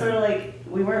 So it's sort of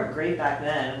we weren't great back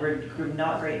then. We're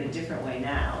not great in a different way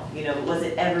now. But was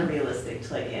it ever realistic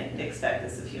to expect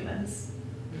this of humans?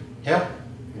 Yeah,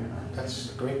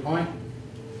 that's a great point.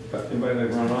 But by the way,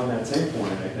 Ron, on that same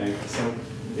point, I think, so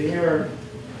your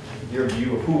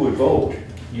view of who would vote,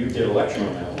 you did a lecture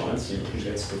on that once, who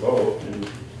gets to vote, and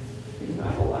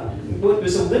not a lot.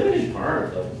 There's a limited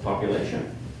part of the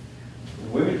population.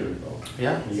 Women couldn't vote.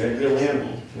 Yeah. You got to be a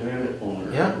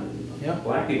landowner. Yeah. Yeah.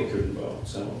 Black people couldn't vote.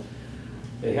 So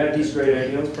they had these great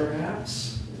ideals,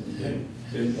 perhaps, and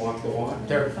didn't walk the walk.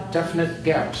 There are definite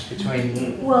gaps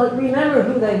between. Well, remember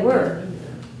who they were.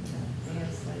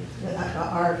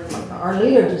 Our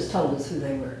leader just told us who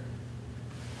they were.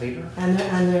 Leader? And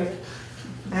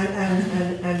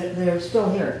they're still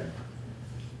here.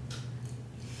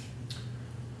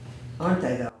 Aren't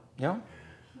they, though? Yeah.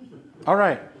 All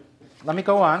right. Let me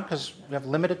go on because we have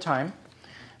limited time.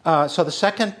 So the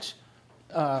second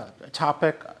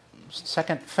topic,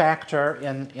 second factor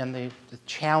in the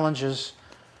challenges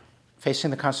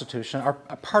facing the Constitution are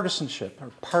partisanship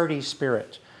or party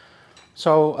spirit.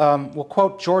 So we'll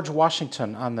quote George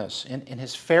Washington on this. In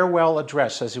his farewell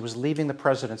address as he was leaving the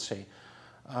presidency,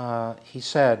 he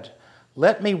said,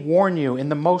 "Let me warn you in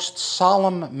the most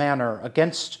solemn manner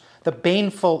against the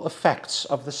baneful effects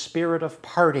of the spirit of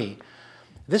party.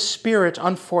 This spirit,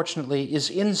 unfortunately, is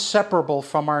inseparable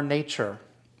from our nature,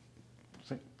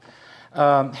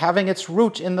 having its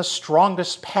root in the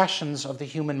strongest passions of the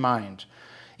human mind.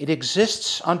 It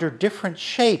exists under different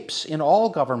shapes in all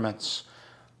governments,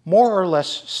 more or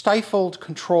less stifled,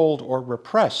 controlled, or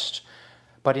repressed.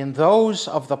 But in those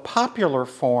of the popular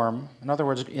form, in other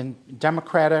words, in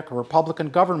democratic or republican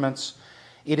governments,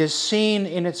 it is seen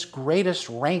in its greatest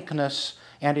rankness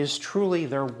and is truly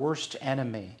their worst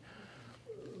enemy."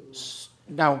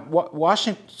 Now,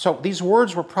 Washington, so these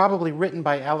words were probably written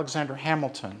by Alexander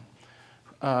Hamilton,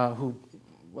 who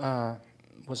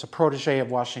was a protege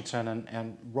of Washington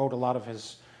and wrote a lot of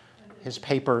his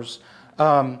papers.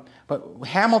 But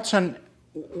Hamilton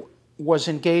was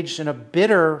engaged in a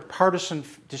bitter partisan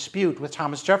dispute with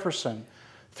Thomas Jefferson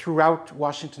throughout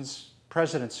Washington's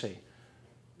presidency,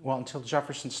 well, until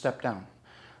Jefferson stepped down,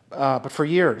 but for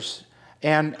years.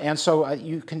 And so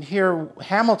you can hear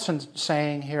Hamilton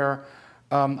saying here,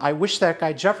 I wish that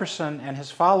guy Jefferson and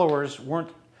his followers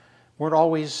weren't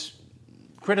always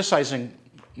criticizing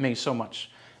me so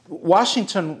much.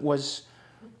 Washington was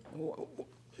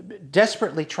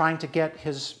desperately trying to get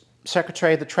his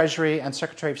Secretary of the Treasury and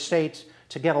Secretary of State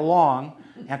to get along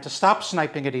and to stop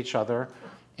sniping at each other.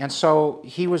 And so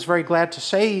he was very glad to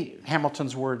say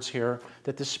Hamilton's words here,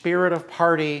 that the spirit of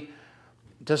party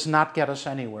does not get us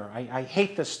anywhere. I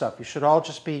hate this stuff. You should all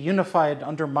just be unified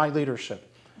under my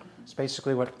leadership. It's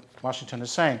basically what Washington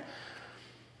is saying.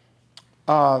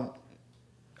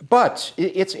 But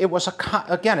it was,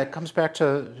 again, it comes back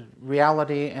to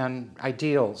reality and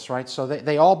ideals, right? So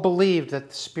they all believed that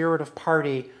the spirit of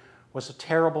party was a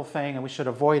terrible thing and we should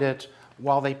avoid it,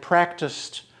 while they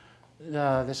practiced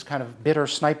this kind of bitter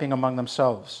sniping among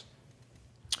themselves.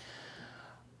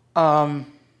 But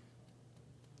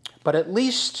at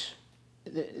least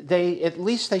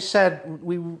they said,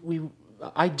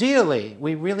 ideally,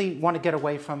 we really want to get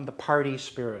away from the party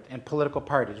spirit and political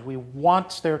parties. We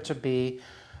want there to be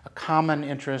a common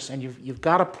interest, and you've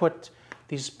got to put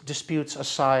these disputes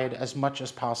aside as much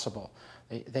as possible.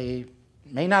 They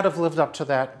may not have lived up to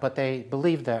that, but they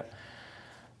believed that.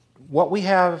 What we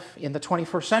have in the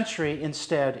 21st century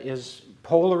instead is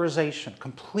polarization,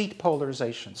 complete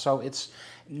polarization. So it's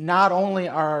not only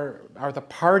are the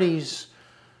parties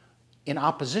in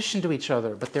opposition to each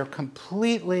other, but they're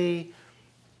completely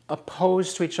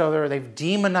opposed to each other. They've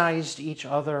demonized each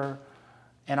other.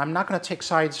 And I'm not going to take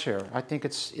sides here. I think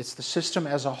it's the system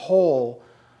as a whole.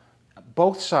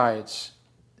 Both sides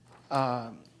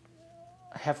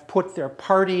have put their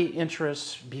party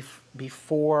interests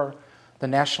before the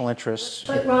national interests.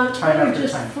 But Ron, they were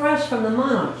just fresh from the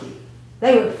monarchy.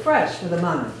 They were fresh with the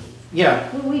monarchy. Yeah.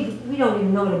 We don't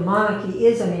even know what a monarchy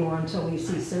is anymore until we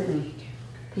see certain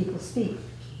people speak.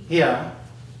 Yeah.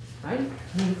 Right?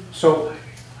 So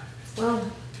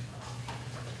Well,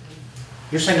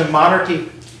 you're saying the monarchy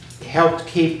helped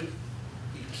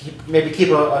maybe keep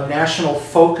a national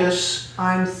focus?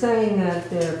 I'm saying that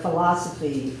their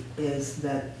philosophy is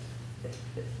that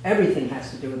everything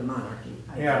has to do with the monarchy.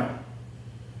 Yeah.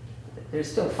 They're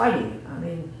still fighting it. I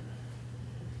mean,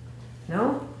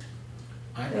 no?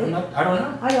 I don't know.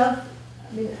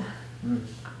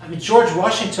 I mean, George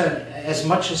Washington, as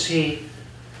much as he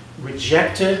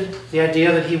rejected the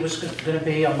idea that he was going to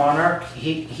be a monarch,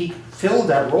 he filled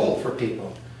that role for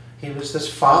people. He was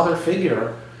this father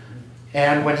figure,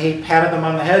 and when he patted them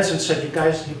on the heads and said,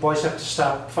 you boys have to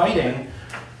stop fighting,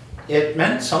 it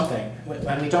meant something,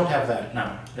 and we don't have that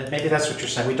now. Maybe that's what you're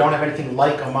saying. We don't have anything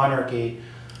like a monarchy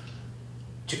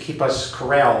to keep us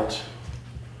corralled.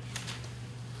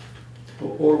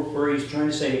 Or he's trying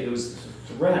to say it was the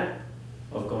threat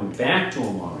of going back to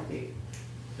a monarchy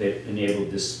that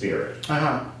enabled this spirit.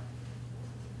 Uh-huh.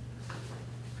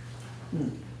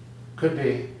 Could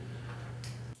be.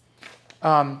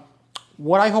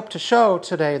 What I hope to show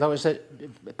today, though, is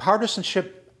that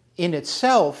partisanship in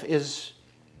itself is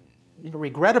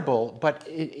regrettable, but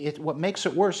what makes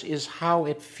it worse is how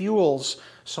it fuels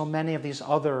so many of these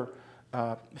other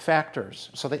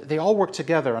factors. So they all work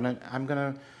together, and I'm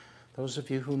going to, those of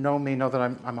you who know me know that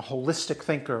I'm a holistic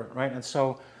thinker, right? And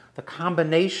so the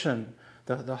combination,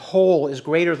 the whole is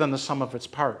greater than the sum of its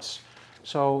parts.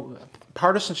 So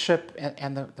partisanship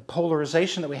and the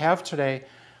polarization that we have today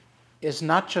is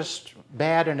not just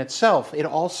bad in itself, it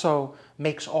also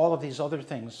makes all of these other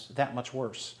things that much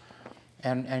worse.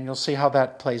 And you'll see how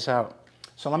that plays out.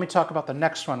 So let me talk about the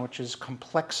next one, which is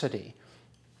complexity,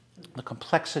 the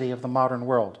complexity of the modern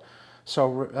world.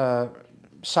 So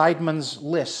Seidman's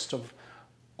list of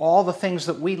all the things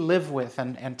that we live with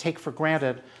and take for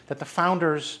granted that the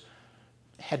founders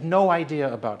had no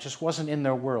idea about, just wasn't in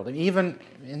their world. And even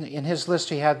in his list,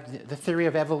 he had the theory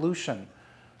of evolution,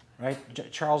 right?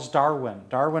 Charles Darwin.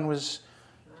 Darwin was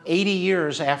 80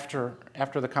 years after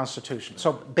the Constitution.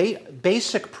 So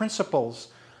basic principles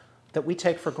that we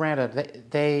take for granted,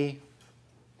 they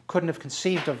couldn't have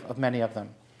conceived of many of them.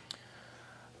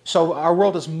 So our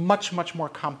world is much, much more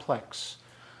complex.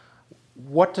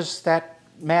 What does that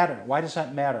matter? Why does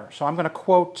that matter? So I'm going to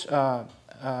quote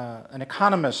an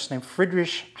economist named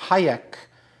Friedrich Hayek,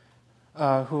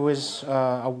 who is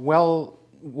a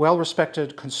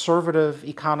well-respected conservative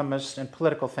economist and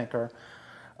political thinker.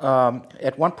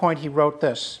 At one point he wrote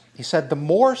this. He said, "The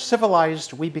more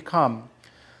civilized we become,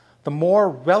 the more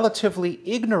relatively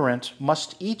ignorant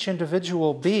must each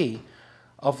individual be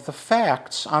of the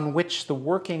facts on which the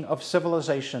working of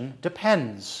civilization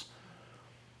depends."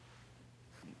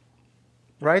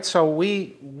 Right? So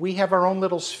we have our own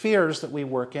little spheres that we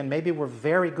work in. Maybe we're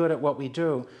very good at what we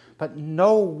do, but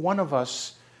no one of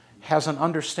us has an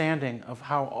understanding of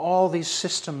how all these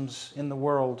systems in the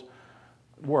world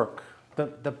work.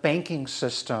 The banking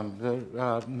system,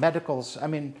 the medicals, I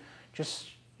mean, just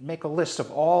make a list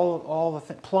of all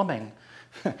the plumbing.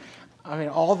 I mean,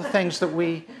 all the things that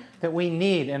we that we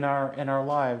need in our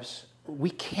lives, we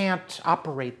can't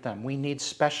operate them. We need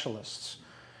specialists.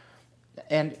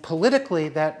 And politically,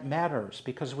 that matters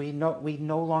because we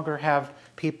no longer have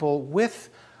people with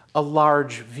a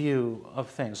large view of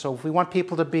things. So if we want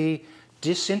people to be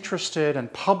disinterested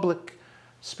and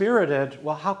public-spirited,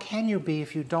 well, how can you be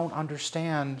if you don't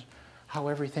understand how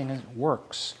everything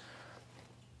works?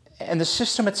 And the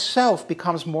system itself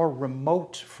becomes more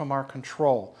remote from our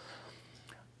control.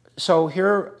 So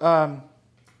here,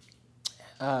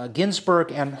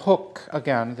 Ginsburg and Hook,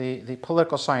 again, the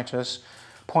political scientists,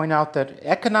 point out that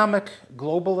economic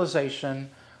globalization,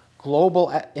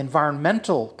 global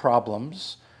environmental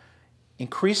problems,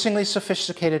 increasingly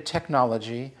sophisticated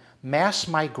technology, mass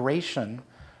migration,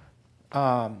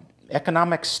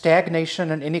 economic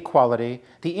stagnation and inequality,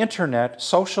 the internet,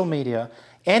 social media,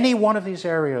 any one of these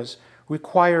areas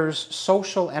requires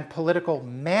social and political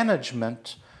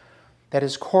management that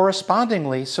is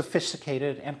correspondingly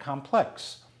sophisticated and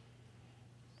complex.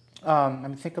 I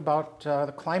mean, think about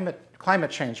the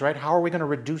climate change, right? How are we going to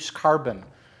reduce carbon?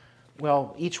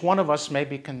 Well, each one of us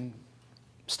maybe can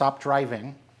stop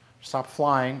driving, stop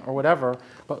flying, or whatever.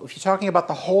 But if you're talking about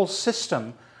the whole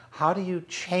system, how do you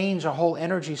change a whole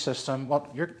energy system? Well,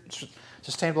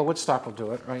 Sustainable Woodstock will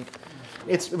do it, right?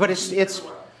 It's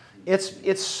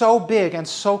so big and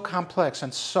so complex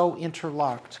and so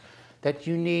interlocked that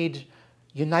you need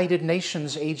United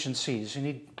Nations agencies, you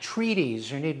need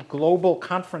treaties, you need global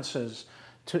conferences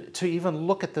to even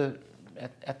look at the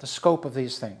scope of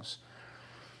these things.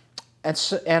 And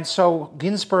so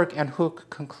Ginsburg and Hook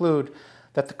conclude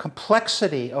that the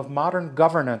complexity of modern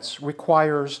governance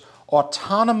requires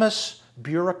autonomous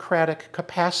bureaucratic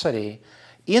capacity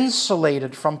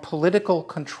insulated from political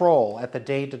control at the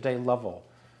day-to-day level.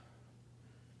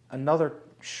 Another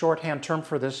shorthand term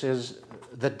for this is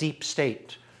the deep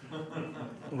state,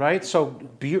 right? So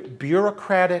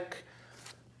bureaucratic,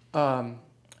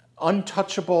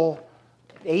 untouchable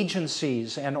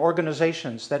agencies and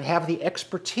organizations that have the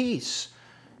expertise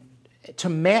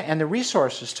and the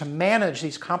resources to manage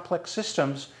these complex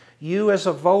systems, you as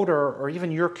a voter or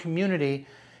even your community,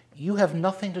 you have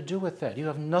nothing to do with that. You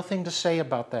have nothing to say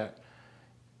about that.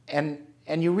 And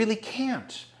you really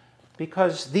can't,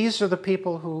 because these are the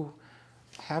people who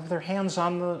have their hands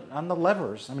on the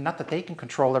levers. I mean, not that they can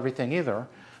control everything either.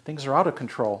 Things are out of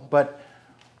control. But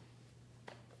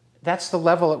that's the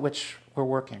level at which we're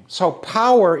working. So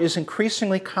power is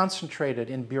increasingly concentrated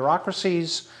in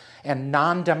bureaucracies and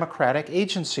non-democratic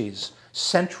agencies,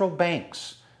 central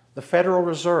banks, the Federal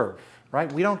Reserve,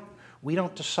 right? We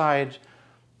don't decide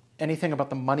anything about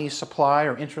the money supply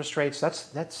or interest rates.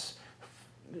 That's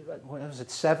what is it,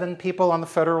 7 people on the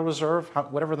Federal Reserve,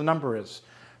 whatever the number is,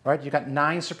 right? You've got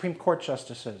 9 Supreme Court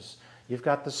justices. You've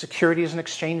got the Securities and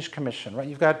Exchange Commission, right?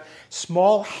 You've got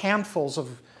small handfuls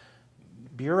of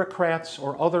bureaucrats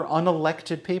or other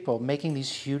unelected people making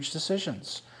these huge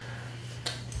decisions.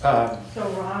 So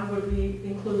Ron, would we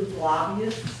include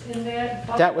lobbyists in that?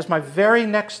 That was the very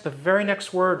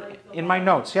next word in my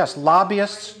notes. Yes,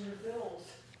 lobbyists.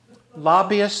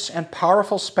 Lobbyists and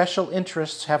powerful special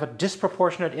interests have a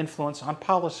disproportionate influence on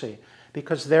policy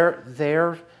because they're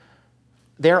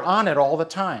on it all the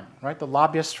time, right? The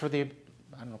lobbyists for the,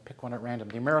 I don't know, pick one at random,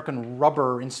 the American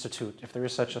Rubber Institute, if there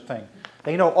is such a thing.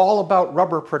 They know all about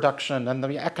rubber production and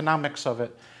the economics of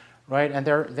it, right? And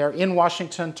they're in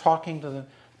Washington talking to the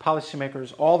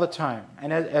policymakers all the time.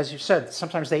 And as you said,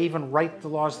 sometimes they even write the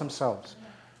laws themselves,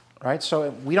 right? So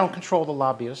we don't control the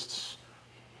lobbyists.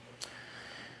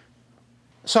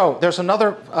 So there's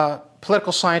another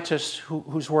political scientist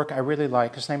whose work I really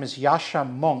like. His name is Yascha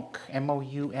Mounk,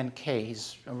 M-O-U-N-K.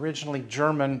 He's originally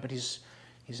German, but he's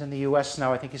in the US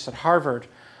now. I think he's at Harvard.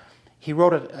 He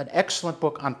wrote an excellent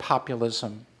book on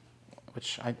populism,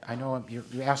 which I know you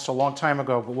asked a long time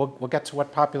ago, but we'll get to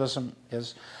what populism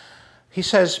is. He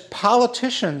says,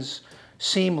 politicians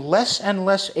seem less and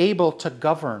less able to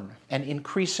govern an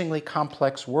increasingly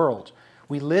complex world.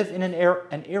 We live in an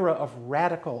era of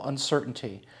radical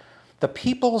uncertainty. The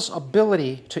people's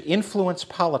ability to influence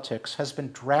politics has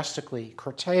been drastically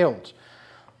curtailed.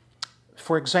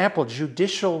 For example,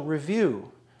 judicial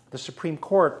review, the Supreme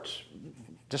Court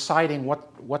deciding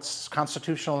what's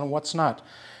constitutional and what's not,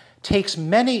 takes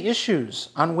many issues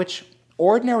on which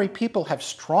ordinary people have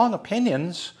strong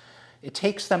opinions. It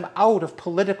takes them out of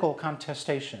political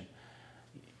contestation.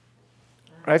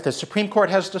 Right? The Supreme Court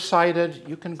has decided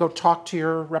you can go talk to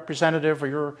your representative or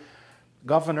your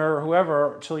governor or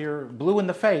whoever till you're blue in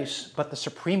the face, but the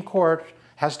Supreme Court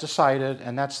has decided,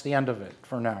 and that's the end of it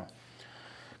for now.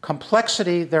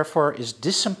 Complexity, therefore, is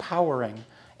disempowering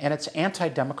and it's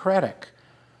anti-democratic.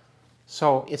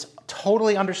 So it's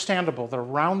totally understandable that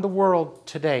around the world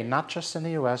today, not just in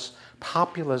the US,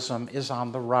 populism is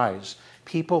on the rise.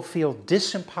 People feel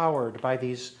disempowered by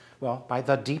these, well, by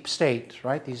the deep state,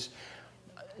 right? These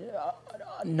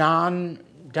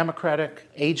non-democratic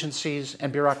agencies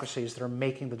and bureaucracies that are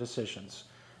making the decisions.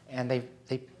 And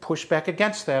they push back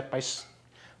against that by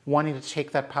wanting to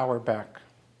take that power back.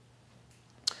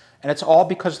 And it's all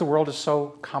because the world is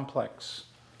so complex.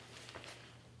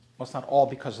 Well, it's not all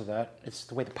because of that. It's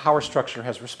the way the power structure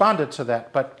has responded to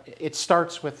that, but it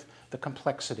starts with the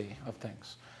complexity of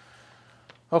things.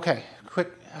 Okay,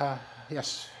 quick,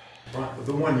 yes?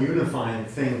 The one unifying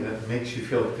thing that makes you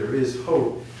feel that there is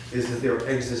hope is that there are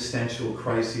existential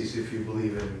crises if you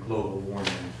believe in global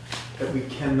warming. That we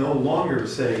can no longer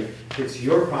say, it's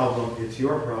your problem, it's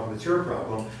your problem, it's your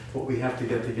problem, but we have to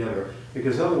get together.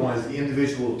 Because otherwise the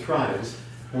individual tribes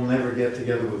will never get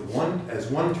together with as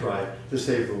one tribe to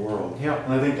save the world. Yeah.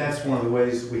 And I think that's one of the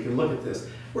ways we can look at this.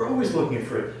 We're always looking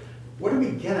for it. What do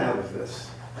we get out of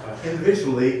this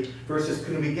individually versus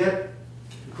can we get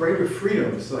greater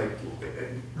freedoms like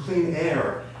clean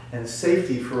air and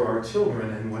safety for our children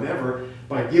and whatever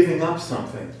by giving up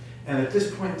something? And at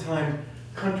this point in time,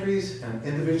 countries and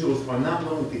individuals are not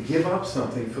willing to give up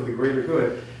something for the greater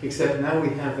good, except now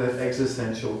we have that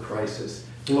existential crisis,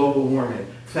 global warming.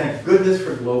 Thank goodness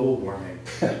for global warming.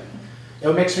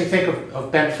 It makes me think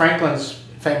of Ben Franklin's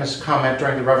famous comment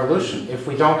during the Revolution: if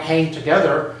we don't hang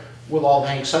together, we'll all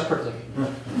hang separately.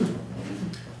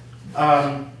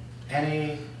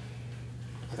 Any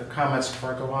other comments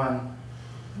before I go on?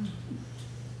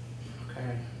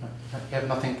 Okay, you have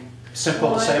nothing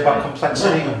simple to say about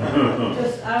complexity?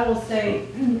 I will say,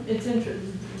 it's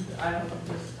interesting, I don't know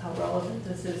just how relevant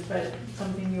this is, but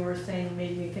something you were saying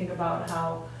made me think about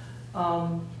how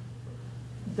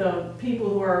the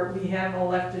people we have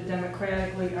elected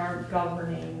democratically aren't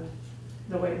governing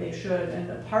the way they should, and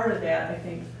a part of that, I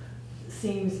think,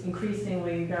 seems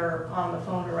increasingly they're on the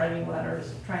phone or writing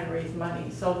letters trying to raise money.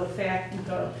 So the fact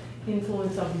that the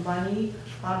influence of money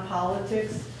on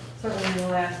politics, certainly in the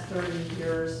last 30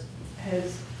 years,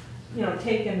 has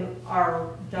taken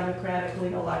our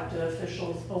democratically elected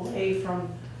officials away from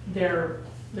their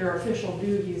official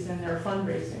duties and their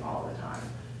fundraising all the time.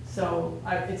 So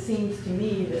it seems to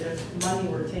me that if money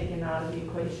were taken out of the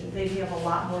equation, they'd have a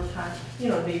lot more time.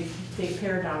 They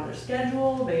pare down their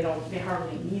schedule. They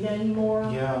hardly meet anymore.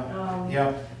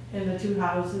 In the two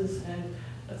houses, and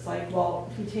it's like, well,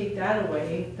 if you take that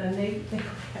away, then they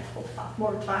have a lot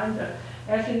more time to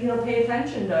actually pay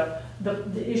attention to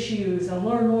the issues and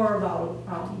learn more about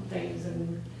things,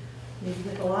 and maybe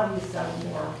get the lobbyists out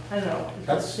more. I don't know.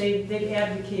 Because they've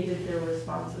abdicated their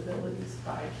responsibilities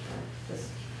by just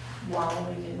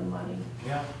wallowing in the money.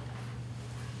 Yeah,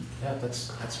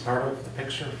 that's part of the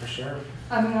picture for sure.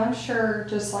 I mean, I'm sure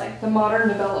just like the modern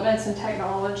developments in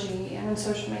technology and in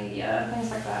social media and things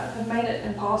like that have made it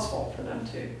impossible for them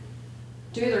to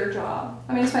do their job.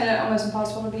 I mean, it's made it almost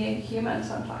impossible to be a human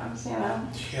sometimes, Yeah.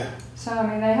 So, I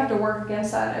mean, they have to work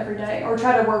against that every day or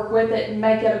try to work with it and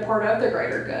make it a part of the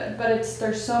greater good. But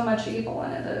there's so much evil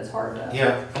in it that it's hard to I'm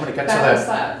going to get to balance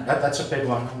that. That's a big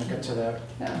one. I'm going to get to that.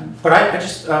 Yeah. But I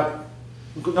just,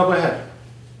 go ahead.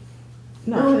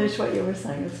 No, finish what you were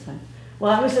saying, it's fine.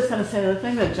 Well, I was just going to say the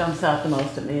thing that jumps out the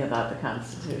most at me about the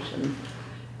Constitution,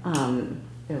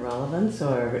 irrelevance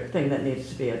or thing that needs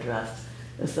to be addressed,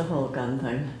 is the whole gun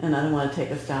thing. And I don't want to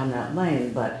take us down that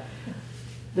lane, but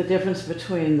the difference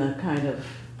between the kind of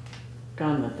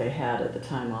gun that they had at the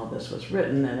time all this was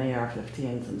written and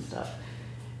AR-15s and stuff,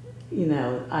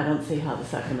 I don't see how the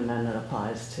Second Amendment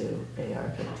applies to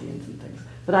AR-15s and things.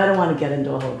 But I don't want to get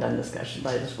into a whole gun discussion,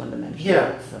 but I just wanted to mention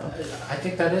it. So. I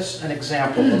think that is an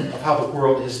example of how the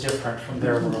world is different from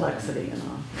their complexity and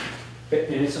all.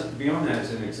 And it's beyond that,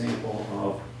 it's an example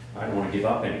of I don't want to give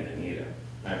up anything either.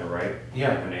 I have a right. I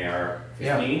have an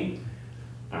AR-15.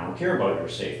 I don't care about your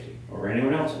safety or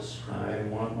anyone else's. I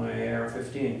want my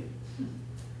AR-15. I'm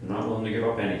not willing to give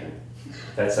up anything.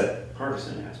 That's that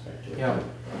partisan aspect to it. Well,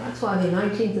 that's why the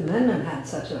 19th Amendment had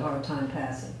such a hard time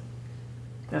passing.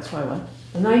 That's why what?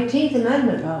 The 19th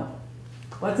Amendment,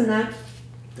 wasn't that?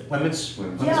 The women's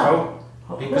Yeah. vote?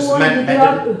 Who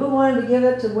wanted to give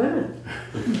it to women?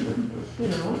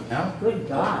 No. Good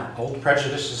God. Old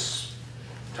prejudice is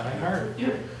dying hard.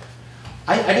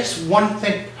 I just, one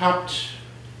thing popped.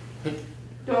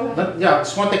 Go ahead.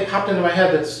 It's one thing popped into my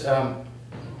head that's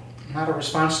not a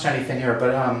response to anything here,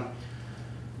 but I'm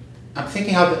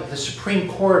thinking how the Supreme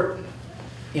Court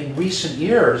in recent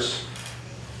years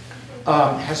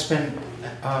has been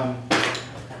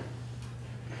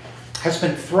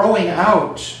throwing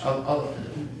out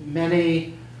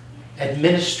many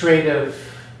administrative,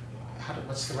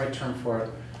 what's the right term for it?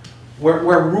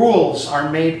 Where rules are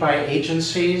made by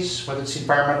agencies, whether it's the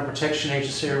Environmental Protection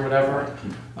Agency or whatever,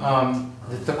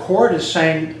 the court is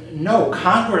saying, no,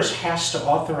 Congress has to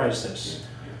authorize this.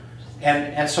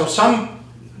 And so some,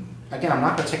 again, I'm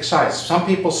not going to take sides. Some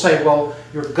people say, well,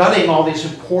 you're gutting all these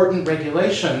important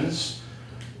regulations,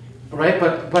 right?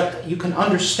 But you can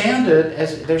understand it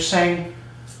as they're saying,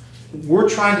 we're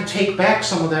trying to take back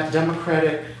some of that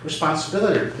democratic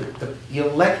responsibility. The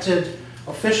elected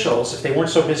officials, if they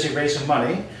weren't so busy raising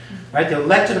money, right? The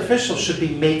elected officials should be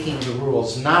making the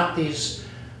rules, not these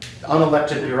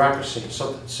unelected bureaucracy.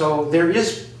 So there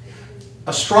is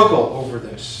a struggle over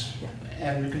this,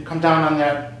 and you can come down on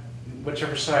that,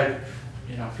 whichever side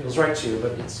feels right to you.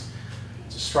 But it's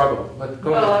a struggle. But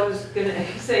go ahead. Well, I was going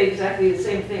to say exactly the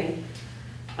same thing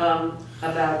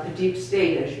about the deep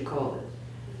state, as you call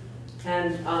it,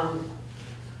 and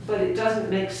but it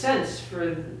doesn't make sense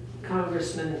for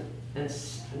congressmen and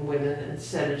women and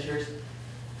senators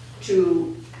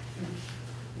to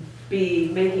be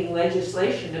making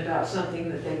legislation about something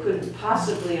that they couldn't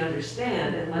possibly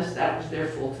understand unless that was their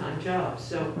full-time job.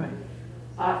 So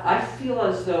I feel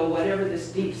as though whatever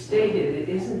this deep state is, it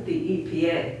isn't the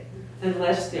EPA,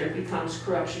 unless there becomes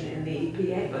corruption in the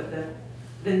EPA. But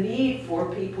the need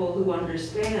for people who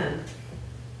understand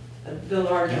the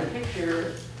larger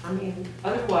picture, I mean,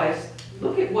 otherwise,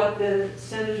 look at what the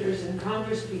senators and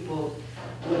Congress people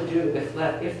would do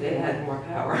if they had more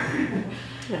power.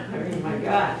 I mean, my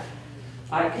God.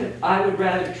 I would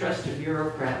rather trust a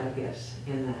bureaucrat, I guess,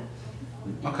 in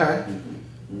that. Okay.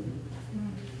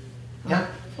 Yeah.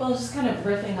 Well, just kind of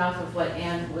riffing off of what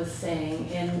Anne was saying,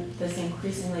 in this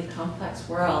increasingly complex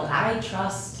world, I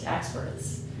trust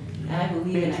experts. And I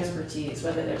believe in expertise,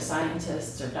 whether they're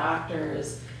scientists or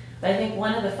doctors. But I think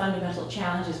one of the fundamental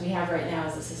challenges we have right now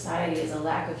as a society is a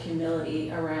lack of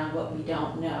humility around what we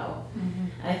don't know.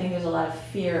 And I think there's a lot of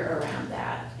fear around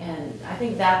that. And I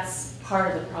think that's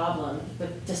part of the problem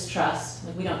with distrust.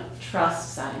 Like, we don't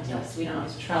trust scientists. We don't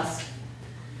always trust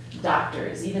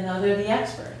doctors, even though they're the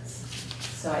experts.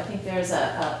 So I think there's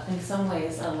in some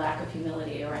ways, a lack of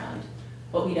humility around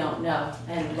what we don't know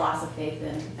and loss of faith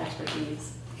in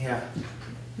expertise. Yeah.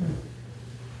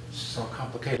 So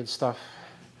complicated stuff.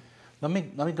 Let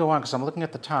me go on, because I'm looking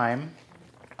at the time.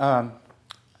 I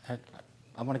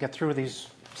want to get through these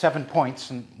 7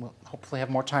 points, and we'll hopefully have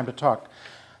more time to talk.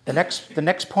 The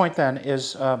next point then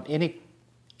is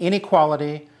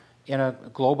inequality in a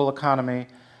global economy,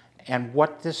 and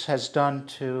what this has done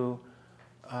to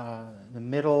the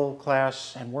middle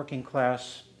class and working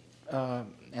class,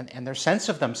 and their sense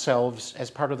of themselves as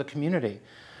part of the community.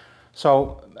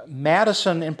 So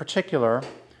Madison, in particular,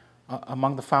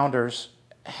 among the founders,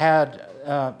 had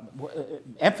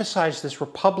emphasized this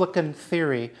Republican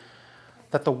theory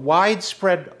that the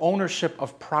widespread ownership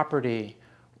of property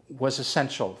was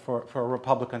essential for a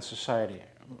Republican society,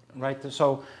 right?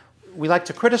 So we like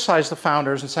to criticize the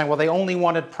founders and say, well, they only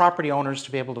wanted property owners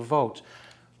to be able to vote.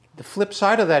 The flip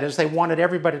side of that is they wanted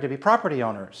everybody to be property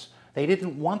owners. They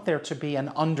didn't want there to be an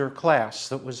underclass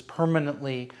that was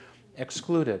permanently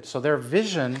excluded. So their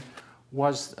vision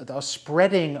was a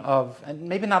spreading of, and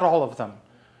maybe not all of them.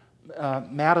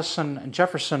 Madison and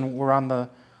Jefferson were on the,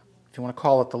 if you want to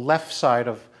call it, the left side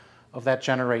of that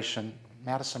generation.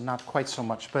 Madison, not quite so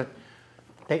much, but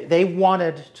they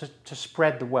wanted to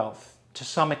spread the wealth to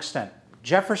some extent.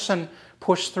 Jefferson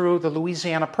pushed through the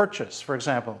Louisiana Purchase, for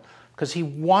example, because he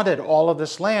wanted all of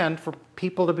this land for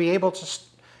people to be able to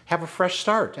have a fresh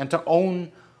start and to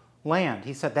own land.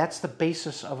 He said that's the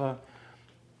basis of a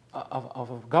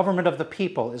government of the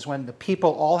people, is when the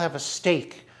people all have a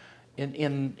stake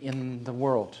in the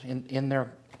world, in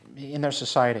their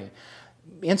society.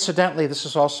 Incidentally, this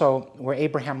is also where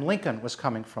Abraham Lincoln was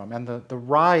coming from, and the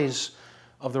rise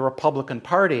of the Republican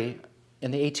Party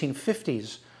in the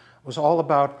 1850s was all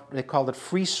about, they called it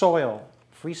free soil,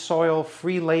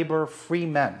 free labor, free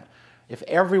men. If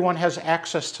everyone has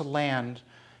access to land,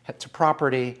 to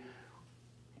property,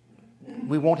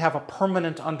 we won't have a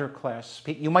permanent underclass.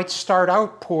 You might start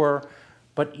out poor,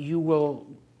 but you will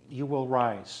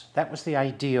rise. That was the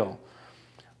ideal.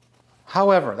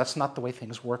 However, that's not the way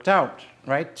things worked out,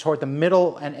 right? Toward the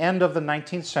middle and end of the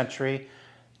 19th century,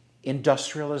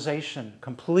 industrialization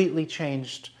completely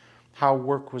changed how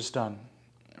work was done,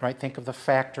 right? Think of the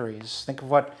factories. Think of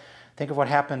what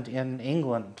happened in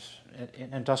England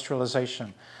in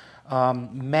industrialization.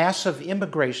 Massive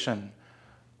immigration,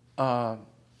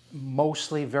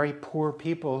 mostly very poor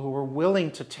people who were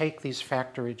willing to take these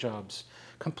factory jobs,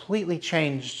 completely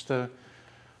changed the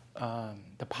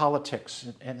the politics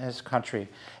in his country.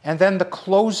 And then the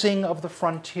closing of the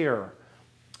frontier,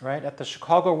 right? At the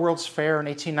Chicago World's Fair in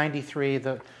 1893,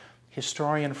 the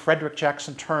historian Frederick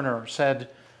Jackson Turner said,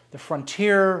 the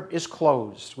frontier is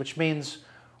closed, which means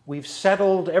we've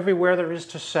settled everywhere there is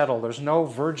to settle. There's no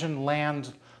virgin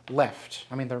land left.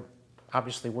 I mean, there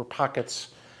obviously were pockets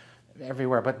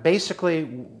everywhere, but basically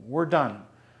we're done.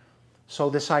 So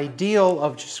this ideal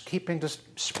of just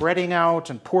spreading out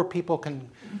and poor people can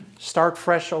start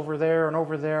fresh over there and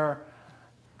over there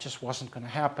just wasn't going to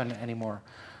happen anymore.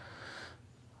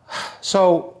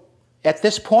 So at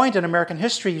this point in American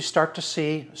history, you start to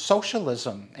see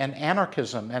socialism and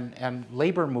anarchism and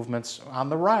labor movements on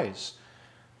the rise.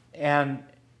 And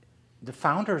the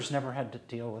founders never had to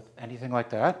deal with anything like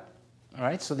that. All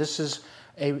right, so this is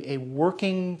a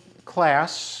working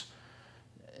class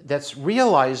that's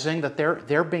realizing that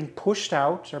they're being pushed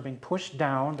out, they're being pushed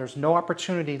down, there's no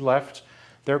opportunity left.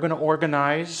 They're going to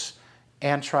organize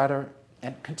and try to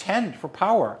contend for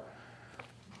power.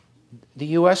 The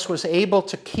U.S. was able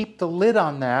to keep the lid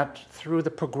on that through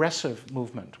the progressive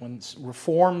movement. When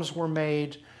reforms were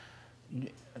made,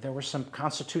 there were some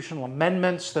constitutional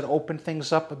amendments that opened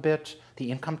things up a bit.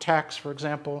 The income tax, for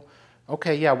example.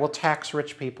 Okay, yeah, we'll tax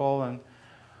rich people.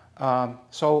 And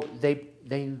so they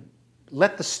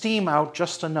let the steam out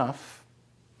just enough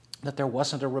that there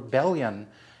wasn't a rebellion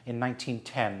in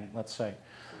 1910, let's say.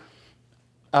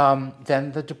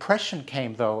 Then the Depression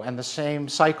came, though, and the same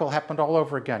cycle happened all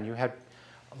over again. You had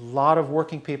a lot of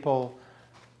working people,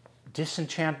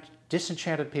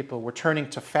 disenchanted people were turning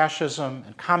to fascism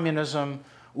and communism.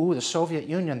 Ooh, the Soviet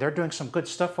Union, they're doing some good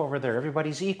stuff over there.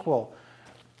 Everybody's equal,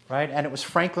 right? And it was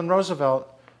Franklin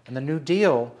Roosevelt and the New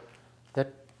Deal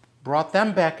that brought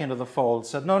them back into the fold,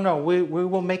 said, no, we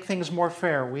will make things more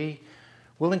fair. We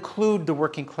will include the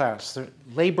working class, the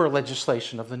labor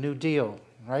legislation of the New Deal,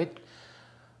 right?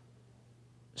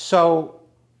 So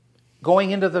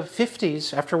going into the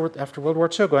 50s, after World War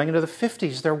II, going into the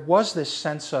 50s, there was this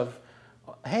sense of,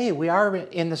 hey, we are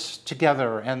in this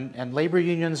together, and labor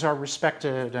unions are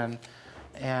respected,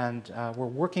 and we're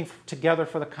working together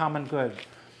for the common good.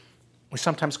 We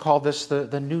sometimes call this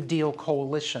the New Deal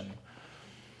coalition.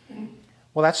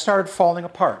 Well, that started falling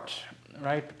apart,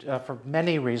 right, for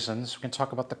many reasons. We can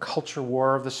talk about the culture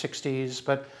war of the 60s,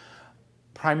 but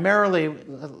primarily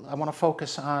I want to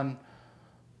focus on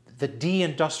the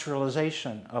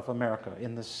deindustrialization of America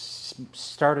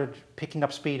started picking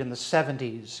up speed in the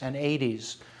 70s and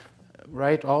 80s,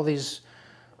 right? All these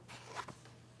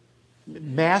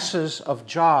masses of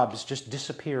jobs just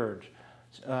disappeared.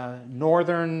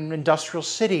 Northern industrial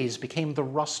cities became the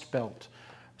Rust Belt.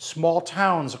 Small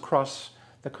towns across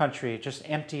the country just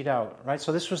emptied out, right?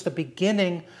 So this was the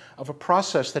beginning of a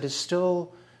process that is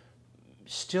still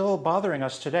bothering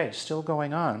us today, still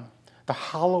going on. The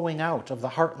hollowing out of the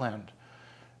heartland.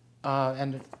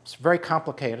 And it's very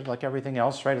complicated, like everything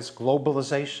else, right? It's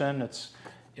globalization,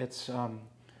 it's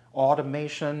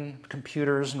automation,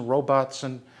 computers and robots,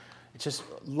 and it's just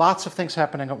lots of things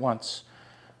happening at once.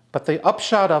 But the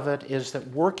upshot of it is that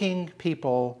working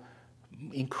people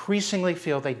increasingly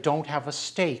feel they don't have a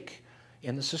stake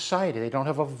in the society. They don't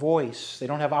have a voice. They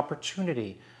don't have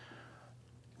opportunity.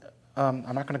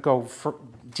 I'm not going to go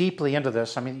deeply into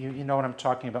this. I mean, you know what I'm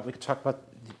talking about. We could talk about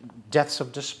deaths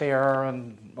of despair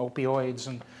and opioids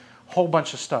and a whole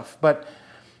bunch of stuff. But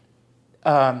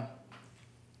the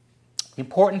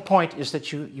important point is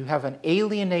that you have an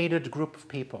alienated group of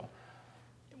people,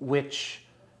 which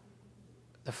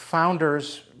the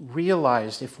founders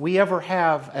realized if we ever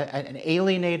have an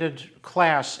alienated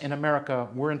class in America,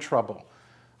 we're in trouble.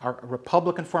 Our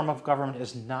Republican form of government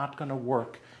is not going to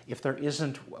work if there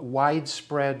isn't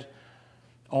widespread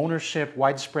ownership,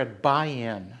 widespread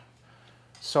buy-in.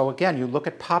 So again, you look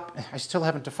at I still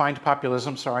haven't defined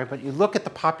populism, sorry, but you look at the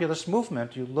populist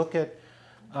movement, you look at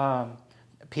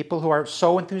people who are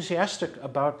so enthusiastic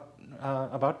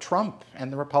about Trump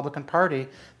and the Republican Party.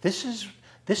 This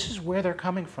is where they're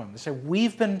coming from. They say,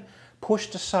 we've been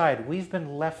pushed aside, we've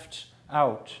been left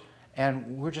out,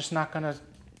 and we're just not going to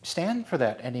stand for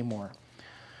that anymore.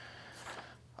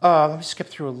 Let me skip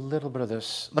through a little bit of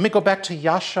this. Let me go back to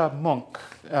Yascha Mounk.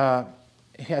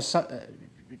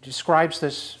 He describes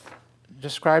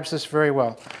this very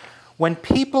well. When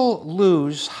people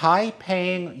lose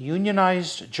high-paying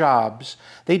unionized jobs,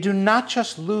 they do not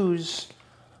just lose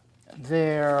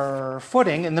their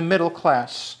footing in the middle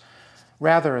class.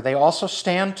 Rather, they also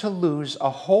stand to lose a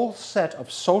whole set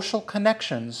of social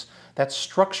connections that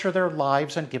structure their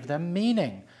lives and give them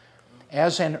meaning.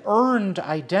 As an earned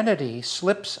identity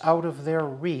slips out of their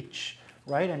reach,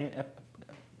 right? And a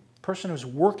person who's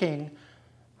working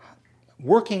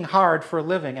working hard for a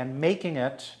living and making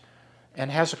it,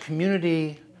 and has a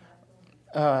community.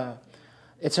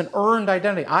 It's an earned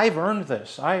identity. I've earned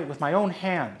this with my own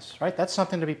hands, right? That's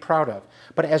something to be proud of.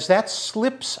 But as that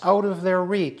slips out of their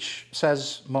reach,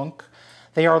 says Munk,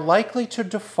 they are likely to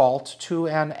default to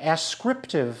an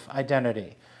ascriptive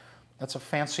identity. That's a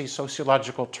fancy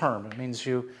sociological term. It means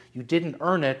you didn't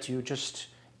earn it, you just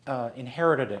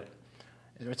inherited it.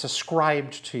 It's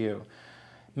ascribed to you,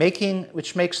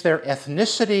 which makes their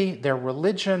ethnicity, their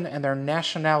religion, and their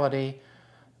nationality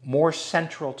more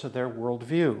central to their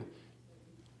worldview.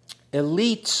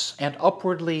 Elites and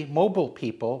upwardly mobile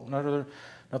people, in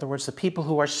other words, the people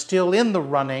who are still in the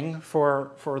running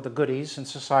for the goodies in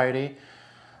society,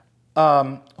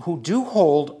 who do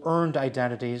hold earned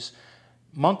identities,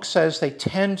 Munk says they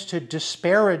tend to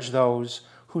disparage those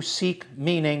who seek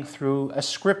meaning through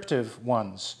ascriptive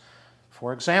ones.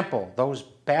 For example, those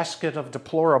basket of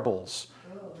deplorables.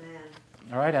 Oh,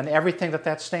 man. All right, and everything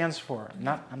that stands for.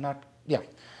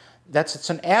 It's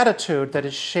an attitude that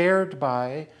is shared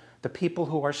by the people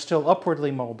who are still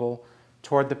upwardly mobile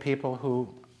toward the people who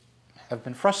have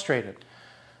been frustrated.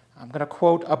 I'm going to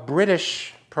quote a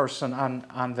British person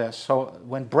on this. So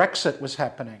when Brexit was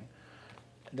happening,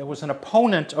 there was an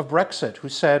opponent of Brexit who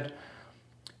said,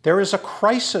 "There is a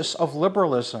crisis of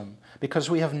liberalism because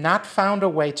we have not found a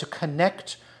way to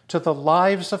connect to the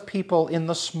lives of people in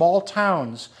the small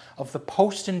towns of the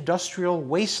post-industrial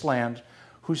wasteland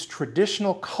whose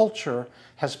traditional culture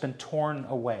has been torn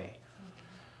away."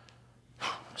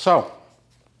 So,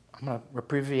 I'm going to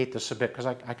abbreviate this a bit because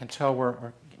I can tell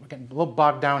we're getting a little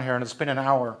bogged down here and it's been an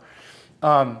hour.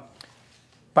 But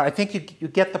I think you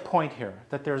get the point here,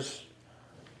 that there's,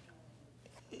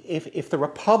 if the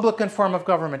Republican form of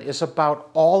government is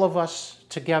about all of us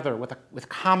together with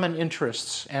common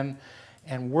interests and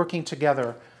working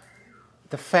together,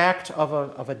 the fact of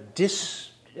a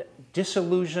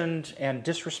disillusioned and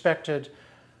disrespected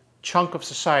chunk of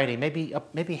society,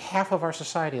 maybe half of our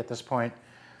society at this point,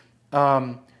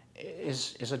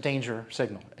 is a danger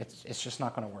signal. It's just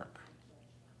not going to work.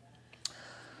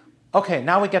 Okay,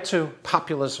 now we get to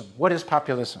populism. What is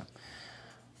populism?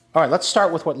 All right, let's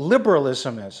start with what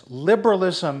liberalism is.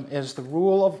 Liberalism is the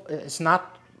rule of, it's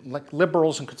not like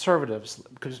liberals and conservatives,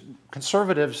 because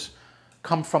conservatives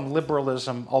come from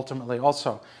liberalism ultimately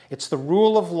also. It's the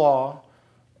rule of law,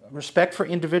 respect for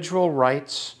individual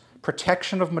rights,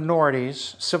 protection of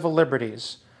minorities, civil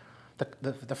liberties.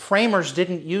 The framers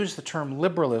didn't use the term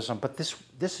liberalism, but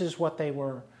this is what they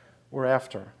were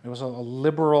after. It was a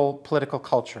liberal political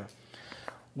culture.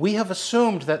 We have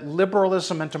assumed that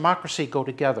liberalism and democracy go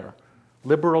together.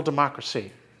 Liberal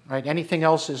democracy, right? Anything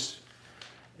else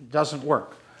doesn't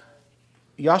work.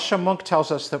 Yascha Mounk tells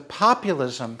us that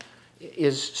populism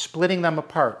is splitting them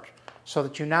apart so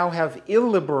that you now have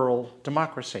illiberal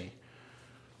democracy.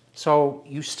 So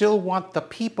you still want the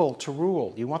people to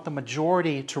rule. You want the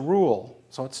majority to rule.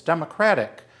 So it's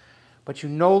democratic. But you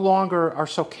no longer are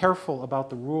so careful about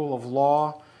the rule of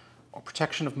law or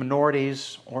protection of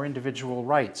minorities or individual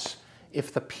rights.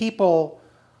 If the people's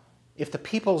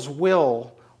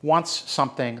will wants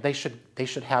something, they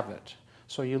should have it.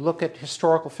 So you look at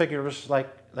historical figures like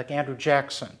Andrew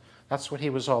Jackson. That's what he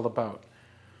was all about.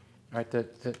 Right?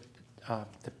 The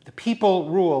people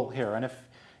rule here, and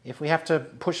if we have to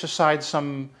push aside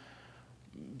some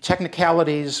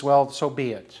technicalities, well, so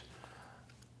be it.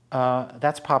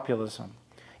 That's populism.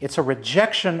 It's a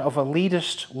rejection of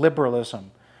elitist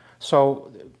liberalism.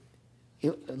 So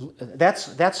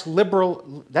that's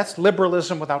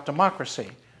liberalism without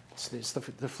democracy. It's the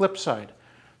flip side.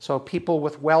 So people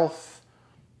with wealth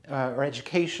or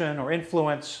education or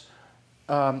influence,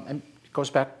 and it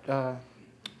goes back,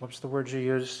 what was the word you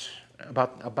used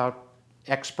about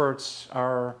experts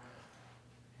are,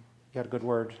 you had a good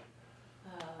word.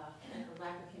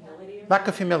 Lack of humility. Lack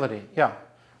of humility, yeah.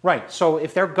 Right, so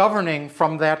if they're governing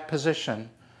from that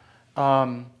position,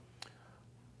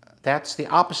 that's the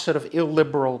opposite of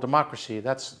illiberal democracy.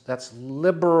 That's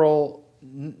liberal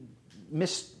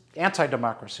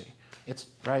anti-democracy. It's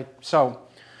right. So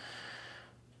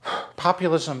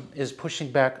populism is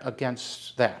pushing back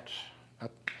against that.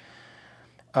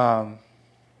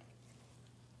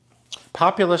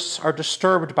 Populists are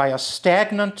disturbed by a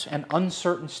stagnant and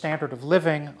uncertain standard of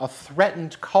living, a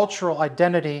threatened cultural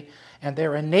identity, and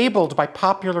they're enabled by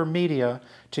popular media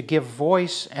to give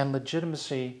voice and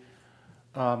legitimacy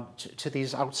to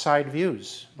these outside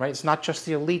views. Right? It's not just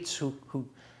the elites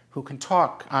who can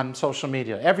talk on social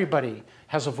media. Everybody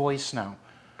has a voice now,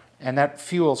 and that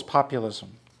fuels populism.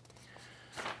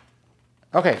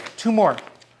 Okay, two more.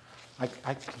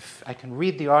 I can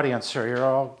read the audience here. You're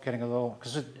all getting a little,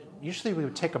 because Usually we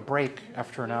would take a break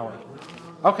after an hour.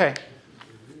 Okay.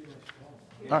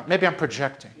 All right, maybe I'm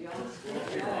projecting.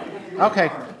 Okay.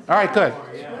 All right, good.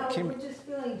 No, we're just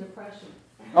feeling depression.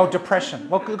 Oh, depression.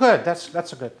 Well, good. That's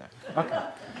a good thing. Okay.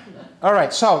 All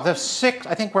right. So the sixth,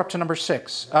 I think we're up to number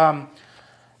 6.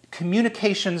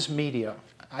 Communications media,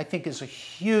 I think, is a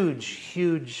huge,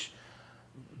 huge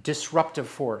disruptive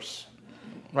force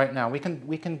right now. We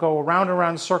can go around and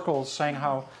around circles saying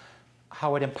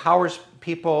how it empowers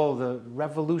people. The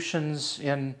revolutions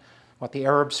in the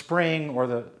Arab Spring or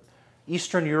the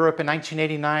Eastern Europe in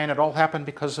 1989, it all happened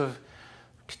because of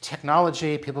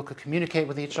technology. People could communicate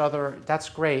with each other. That's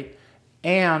great.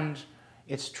 And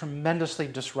it's tremendously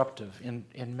disruptive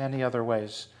in many other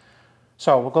ways.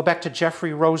 So we'll go back to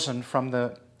Jeffrey Rosen from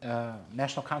the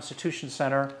National Constitution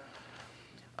Center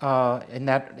in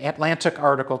that Atlantic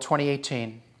article,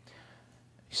 2018.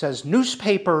 He says,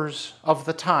 newspapers of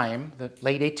the time, the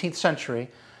late 18th century,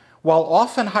 while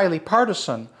often highly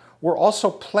partisan, were also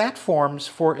platforms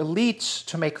for elites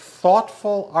to make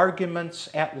thoughtful arguments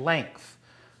at length.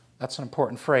 That's an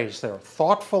important phrase there,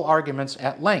 thoughtful arguments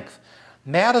at length.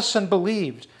 Madison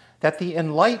believed that the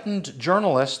enlightened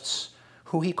journalists,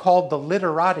 who he called the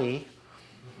literati,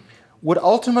 would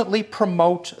ultimately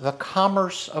promote the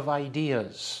commerce of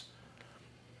ideas.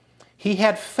 He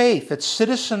had faith that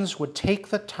citizens would take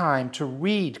the time to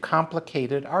read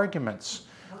complicated arguments,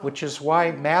 which is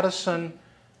why Madison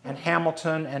and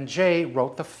Hamilton and Jay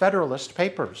wrote the Federalist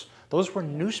Papers. Those were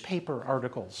newspaper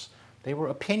articles. They were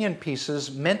opinion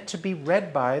pieces meant to be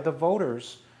read by the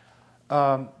voters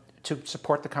to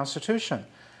support the Constitution.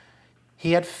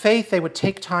 He had faith they would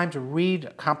take time to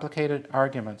read complicated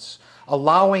arguments,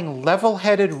 allowing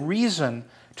level-headed reason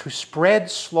to spread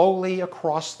slowly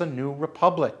across the new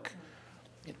republic.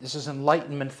 This is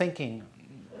Enlightenment thinking,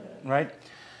 right?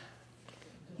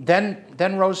 Then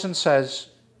Rosen says,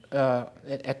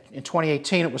 in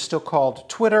 2018, it was still called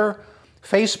Twitter,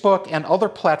 Facebook, and other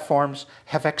platforms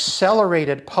have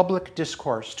accelerated public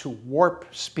discourse to warp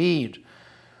speed,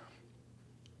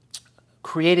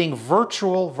 creating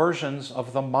virtual versions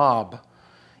of the mob.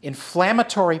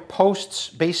 Inflammatory posts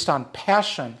based on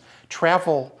passion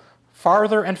travel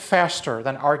farther and faster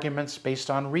than arguments based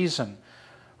on reason.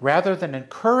 Rather than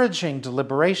encouraging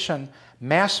deliberation,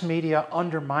 mass media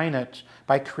undermine it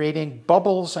by creating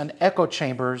bubbles and echo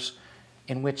chambers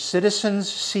in which citizens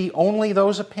see only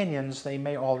those opinions they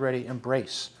may already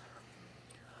embrace.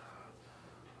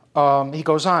 He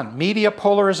goes on, media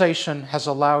polarization has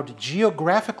allowed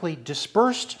geographically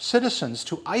dispersed citizens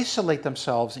to isolate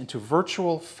themselves into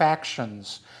virtual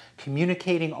factions,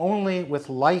 communicating only with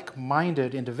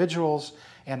like-minded individuals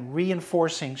and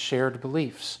reinforcing shared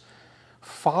beliefs.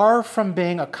 Far from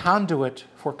being a conduit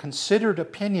for considered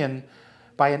opinion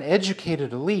by an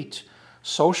educated elite,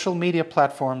 social media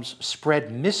platforms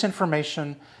spread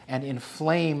misinformation and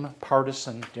inflame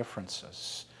partisan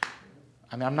differences.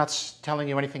 I mean, I'm not telling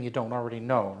you anything you don't already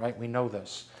know, right? We know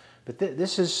this. But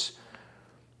this is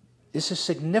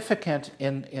significant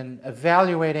in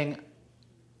evaluating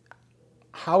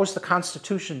how is the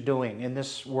Constitution doing in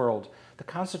this world. The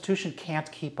Constitution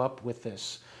can't keep up with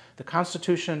this. The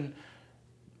Constitution,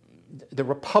 the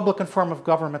Republican form of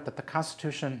government that the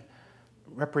Constitution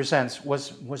represents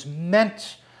was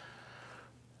meant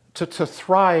to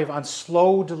thrive on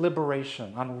slow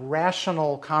deliberation, on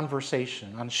rational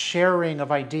conversation, on sharing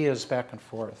of ideas back and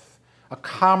forth, a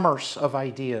commerce of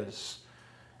ideas.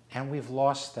 And we've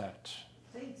lost that.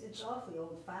 It's awfully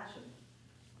old-fashioned.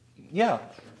 Yeah,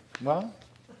 well,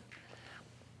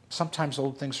 sometimes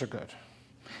old things are good.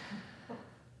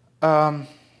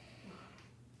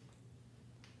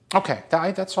 Okay,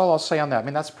 that's all I'll say on that. I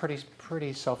mean, that's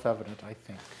pretty self-evident, I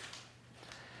think.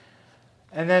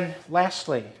 And then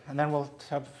lastly, and then we'll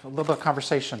have a little bit of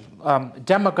conversation,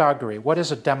 demagoguery. What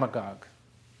is a demagogue?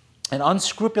 An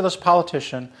unscrupulous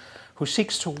politician who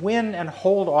seeks to win and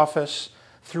hold office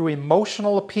through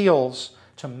emotional appeals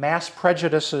to mass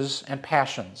prejudices and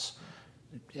passions.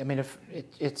 I mean, if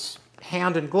it's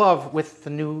hand in glove with the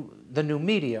new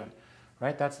media,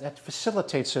 right? That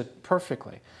facilitates it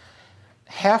perfectly.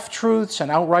 Half-truths and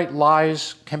outright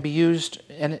lies can be used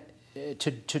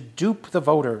to dupe the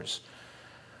voters.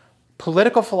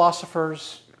 Political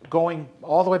philosophers, going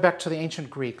all the way back to the ancient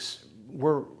Greeks,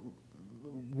 were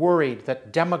worried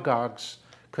that demagogues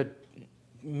could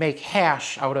make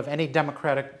hash out of any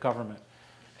democratic government.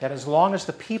 That as long as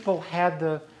the people had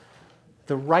the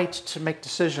right to make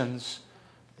decisions,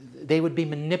 they would be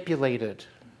manipulated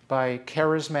by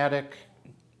charismatic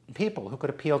people who could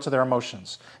appeal to their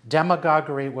emotions.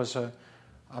 Demagoguery was a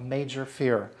major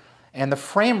fear. And the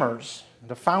framers,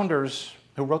 the founders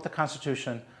who wrote the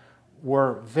Constitution,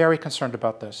 were very concerned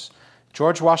about this.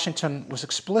 George Washington was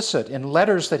explicit in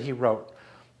letters that he wrote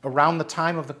around the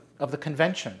time of the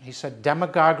convention. He said,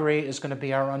 demagoguery is going to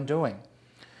be our undoing.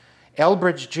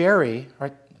 Elbridge Gerry,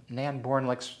 right, Nan Bourne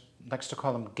likes to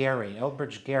call him Gary,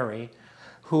 Elbridge Gerry,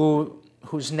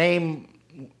 whose name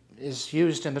is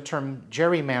used in the term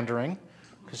gerrymandering,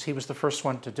 because he was the first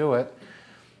one to do it.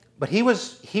 But he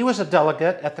was a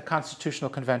delegate at the Constitutional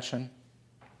Convention.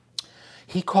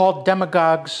 He called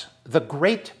demagogues the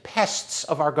great pests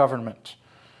of our government.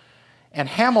 And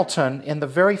Hamilton, in the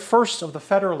very first of the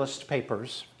Federalist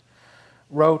Papers,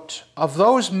 wrote, "Of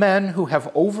those men who have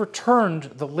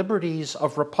overturned the liberties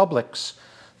of republics,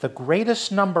 the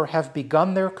greatest number have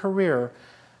begun their career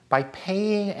by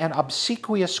paying an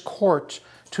obsequious court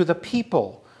to the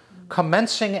people,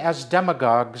 commencing as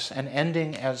demagogues and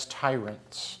ending as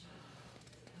tyrants."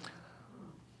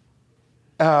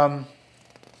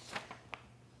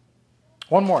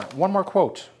 One more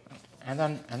quote, and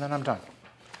then I'm done.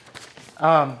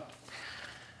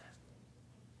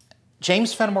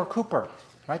 James Fenimore Cooper,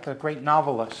 right, the great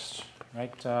novelist,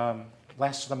 right,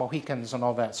 Last of the Mohicans and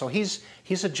all that. So he's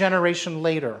a generation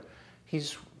later.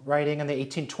 He's writing in the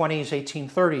 1820s,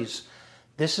 1830s.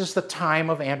 This is the time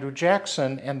of Andrew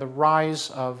Jackson and the rise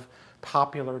of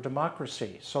popular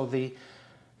democracy. So the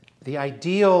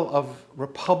ideal of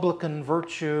Republican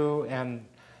virtue and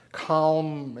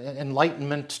calm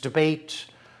Enlightenment debate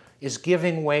is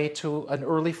giving way to an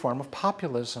early form of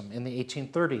populism in the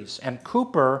 1830s. And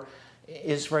Cooper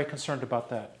is very concerned about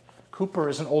that. Cooper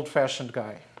is an old-fashioned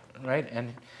guy, right?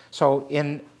 And so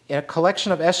in a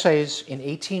collection of essays in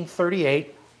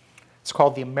 1838, it's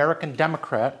called The American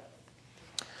Democrat,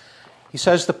 he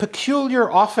says, "The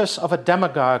peculiar office of a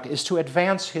demagogue is to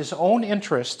advance his own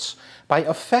interests by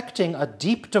affecting a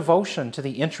deep devotion to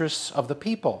the interests of the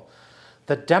people.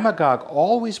 The demagogue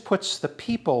always puts the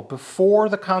people before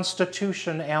the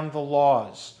Constitution and the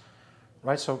laws."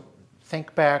 Right? So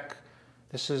think back,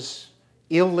 this is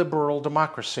illiberal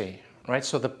democracy, right?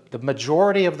 So the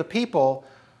majority of the people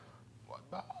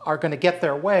are going to get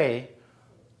their way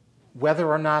whether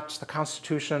or not the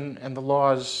Constitution and the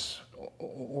laws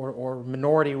or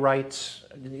minority rights,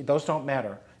 those don't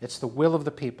matter. It's the will of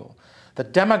the people. The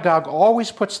demagogue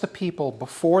always puts the people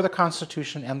before the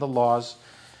Constitution and the laws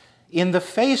in the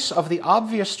face of the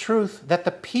obvious truth that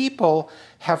the people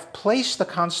have placed the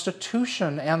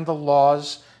Constitution and the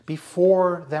laws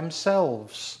before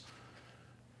themselves.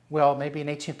 Well, maybe in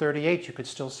 1838 you could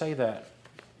still say that.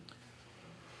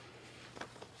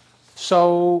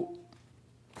 So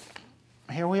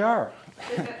here we are.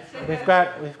 We've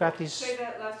got these. Say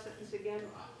that last sentence again.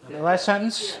 The last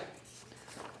sentence?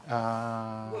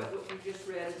 What you just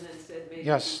read and then said maybe.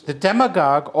 Yes, the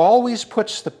demagogue always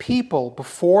puts the people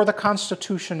before the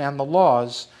Constitution and the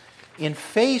laws in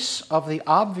face of the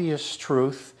obvious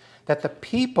truth that the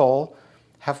people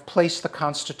have placed the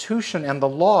Constitution and the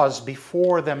laws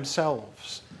before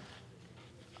themselves.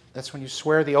 That's when you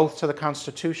swear the oath to the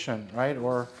Constitution, right?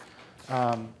 Or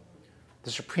the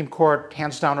Supreme Court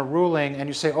hands down a ruling and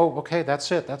you say, oh, okay,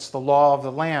 that's it. That's the law of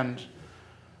the land.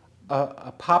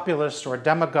 A populist or a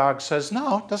demagogue says,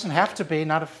 no, it doesn't have to be.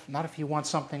 Not if you want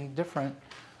something different.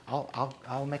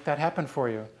 I'll make that happen for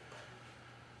you.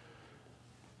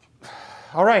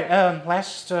 All right,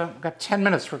 we've got 10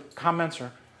 minutes for comments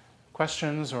or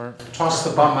questions or toss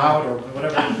the bum out or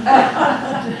whatever.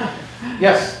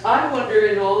 Yes? I wonder,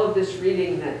 in all of this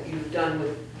reading that you've done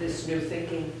with this new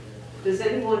thinking, does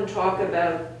anyone talk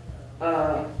about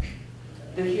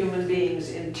the human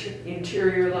being's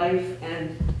interior life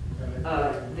and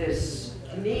this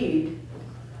need,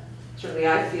 certainly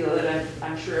I feel it,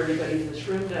 I'm sure everybody in this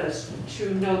room does,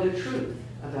 to know the truth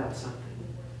about something.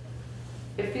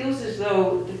 It feels as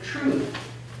though the truth,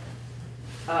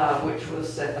 which will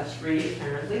set us free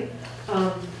apparently,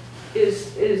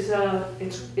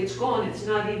 it's gone. It's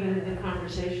not even in the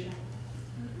conversation.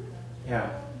 Yeah.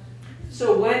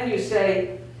 So when you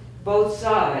say both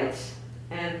sides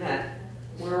and that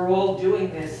we're all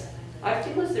doing this, I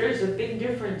feel as there's a big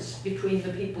difference between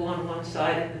the people on one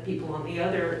side and the people on the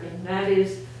other, and that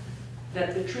is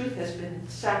that the truth has been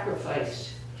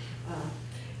sacrificed.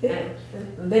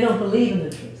 They don't believe in the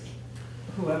truth,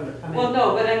 whoever. I mean, Well,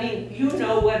 no, but I mean, you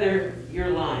know whether you're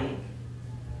lying.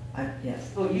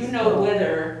 Yes. Well, you know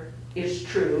whether it's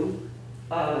true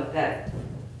that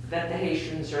the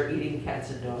Haitians are eating cats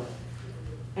and dogs.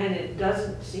 And it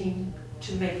doesn't seem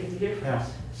to make any difference. Yeah.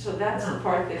 So that's the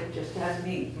part that just has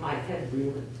my head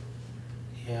reeling.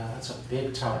 Yeah, that's a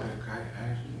big topic.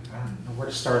 I don't know where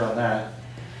to start on that.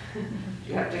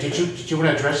 You have to. Did you want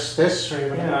to address this? Or you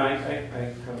want Yeah, I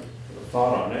have a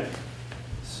thought on it.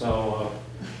 So,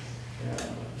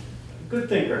 good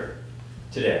thinker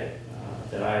today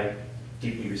that I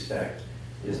deeply respect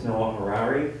is Noah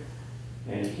Harari,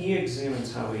 and he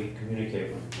examines how we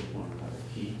communicate with one another.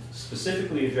 He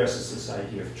specifically addresses this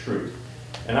idea of truth.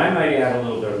 And I might add a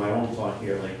little bit of my own thought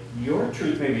here, like your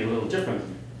truth may be a little different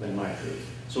than my truth.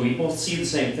 So we both see the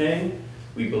same thing,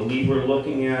 we believe we're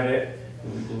looking at it,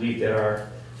 and we believe that our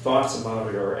thoughts about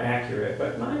it are accurate,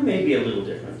 but mine may be a little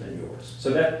different than yours.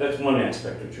 So that's one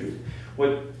aspect of truth.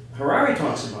 What Harari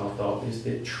talks about, though, is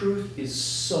that truth is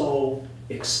so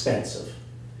expensive.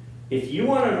 If you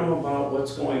want to know about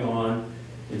what's going on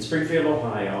in Springfield,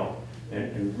 Ohio,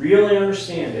 and really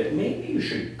understand it, maybe you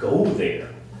should go there.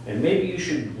 And maybe you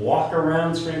should walk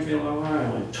around Springfield,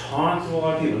 Ohio, and talk to a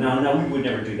lot of people. Now, we would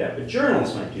never do that, but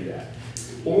journalists might do that.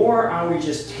 Or are we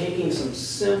just taking some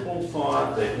simple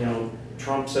thought that,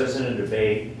 Trump says in a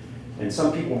debate, and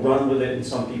some people run with it, and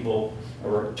some people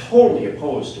are totally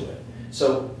opposed to it.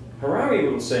 So Harari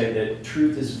will say that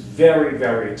truth is very,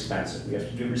 very expensive. We have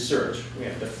to do research. We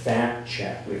have to fact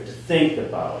check. We have to think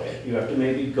about it. You have to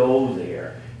maybe go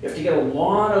there. You have to get a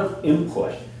lot of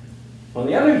input. On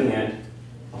the other hand,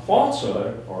 a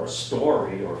falsehood or a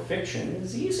story or fiction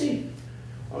is easy.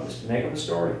 I'll just make up a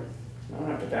story. I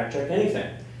don't have to fact check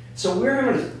anything. So we're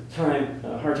having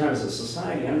a hard time as a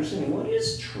society understanding what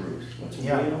is truth, what's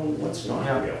real, what's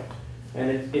not real.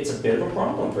 And it's a bit of a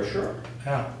problem for sure.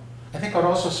 Yeah. I think I'd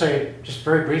also say, just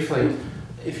very briefly,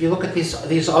 if you look at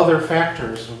these other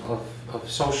factors of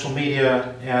social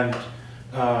media and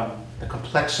the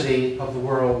complexity of the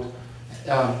world,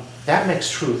 that makes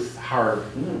truth hard.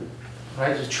 Mm.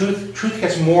 Right? The truth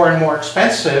gets more and more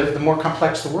expensive the more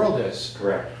complex the world is.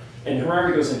 Correct. And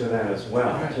Harari goes into that as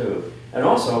well, right. too. And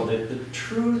also that the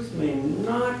truth may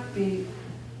not be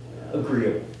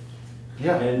agreeable.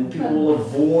 Yeah. And people will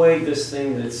avoid this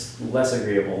thing that's less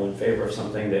agreeable in favor of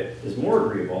something that is more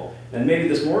agreeable. And maybe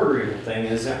this more agreeable thing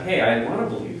is that, hey, I want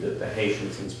to believe that the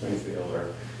Haitians in Springfield are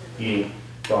eating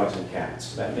dogs and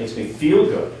cats. That makes me feel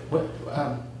good.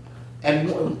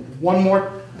 And one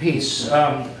more piece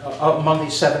among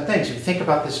these 7 things. If you think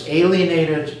about this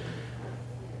alienated,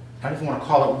 I don't even want to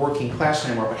call it working class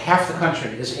anymore, but half the country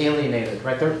is alienated,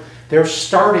 right? They're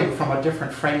starting from a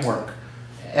different framework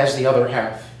as the other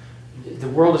half. The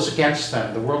world is against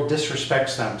them. The world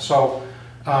disrespects them. So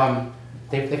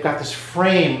they've got this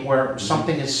frame where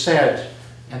something is said,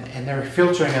 and they're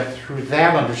filtering it through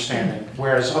that understanding,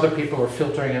 whereas other people are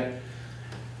filtering it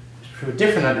through a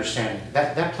different understanding.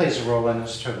 That plays a role in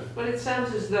this too. But it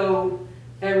sounds as though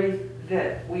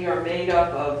that we are made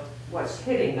up of what's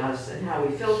hitting us and how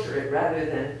we filter it, rather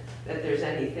than that there's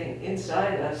anything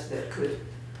inside us that could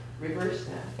reverse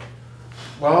that.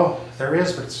 Well, there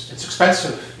is, but it's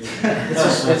expensive.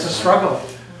 It's a struggle.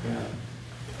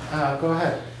 Yeah. Go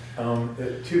ahead.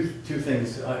 Two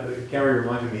things. Gary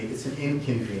reminded me, it's an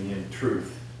inconvenient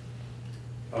truth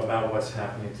about what's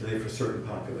happening today for certain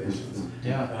populations.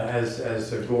 Yeah.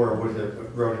 As Gore would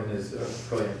have wrote in his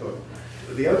brilliant book.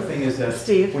 The other thing is that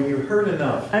Steve, when you heard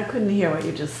enough, I couldn't hear what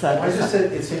you just said. I just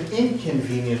said it's an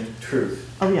inconvenient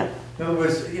truth. Oh, yeah. In other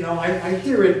words, I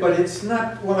hear it, but it's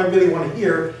not what I really want to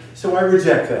hear, so I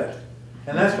reject that.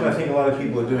 And that's what I think a lot of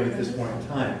people are doing at this point in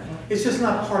time. It's just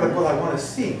not part of what I want to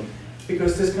see,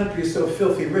 because this country is so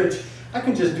filthy rich, I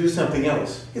can just do something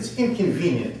else. It's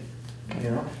inconvenient,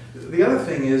 The other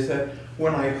thing is that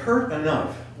when I hurt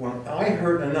enough,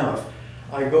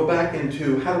 I go back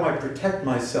into how do I protect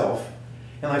myself,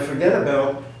 and I forget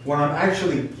about what I'm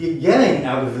actually getting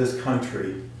out of this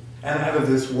country and out of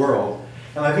this world.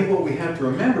 And I think what we have to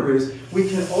remember is we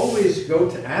can always go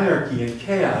to anarchy and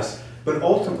chaos, but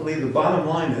ultimately the bottom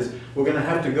line is we're going to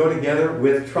have to go together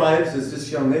with tribes, as this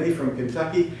young lady from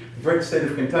Kentucky, the great state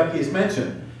of Kentucky, has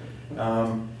mentioned.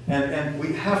 And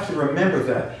we have to remember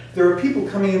that. There are people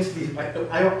coming into these,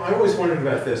 I always wondered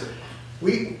about this.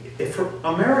 For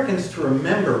Americans to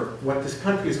remember what this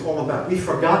country is all about, we've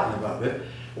forgotten about it.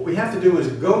 What we have to do is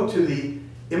go to the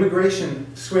immigration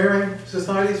swearing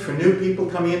societies for new people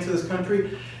coming into this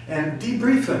country and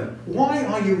debrief them. Why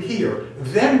are you here?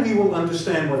 Then we will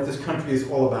understand what this country is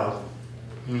all about.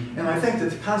 And I think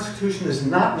that the Constitution is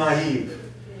not naive.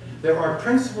 There are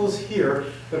principles here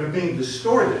that are being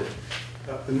distorted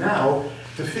now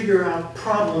to figure out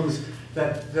problems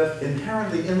that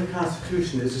inherently in the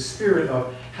Constitution is a spirit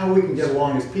of how we can get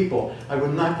along as people. I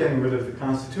would not get rid of the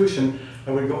Constitution.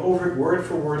 I would go over it word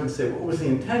for word and say, what was the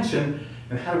intention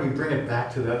and how do we bring it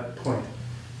back to that point?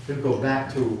 It would go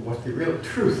back to what the real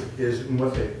truth is and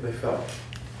what they felt.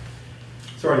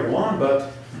 Sorry to go on,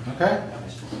 but... Okay.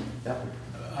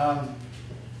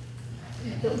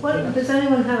 Does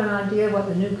anyone have an idea what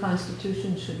the new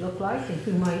Constitution should look like and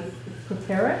who might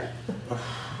prepare it?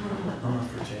 I'm not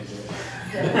for changing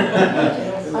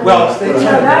it. Well, You know,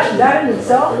 that in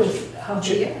itself is how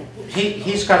big.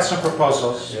 he's got some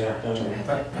proposals. Yeah.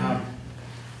 But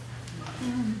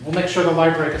we'll make sure the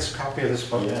library gets a copy of this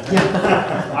book.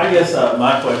 I guess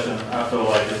my question, I feel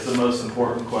like is the most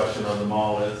important question of them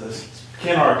all is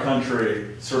can our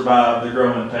country survive the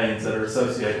growing pains that are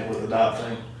associated with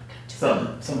adopting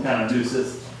some kind of new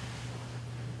system?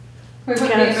 We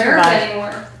wouldn't Can be it America survive?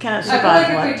 anymore. Can it I feel survive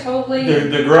like what? if we totally,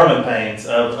 The growing pains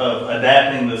of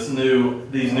adapting these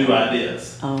new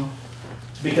ideas. Oh,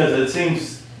 Because it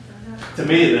seems to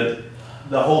me that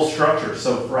the whole structure is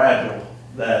so fragile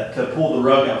that to pull the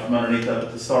rug out from underneath of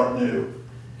it to start new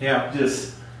Yeah.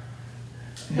 just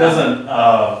doesn't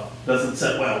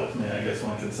sit well with me, I guess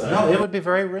one can say. No, it would be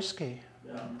very risky.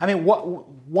 Yeah. I mean,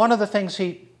 one of the things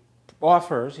he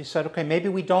offers, he said, okay, maybe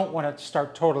we don't want to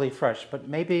start totally fresh, but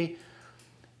maybe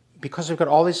because we've got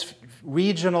all these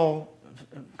regional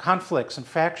conflicts and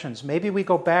factions, maybe we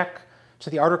go back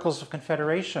to the Articles of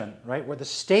Confederation, right, where the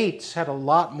states had a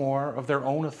lot more of their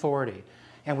own authority.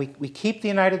 And we keep the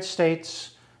United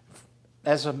States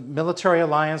as a military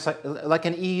alliance, like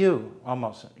an EU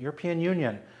almost, European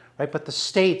Union, right? But the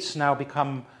states now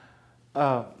become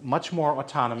much more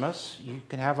autonomous. You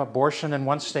can have abortion in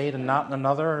one state and not in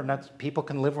another, and people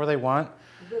can live where they want.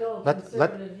 Good old Let-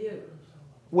 conservative view.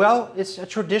 Well, it's a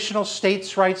traditional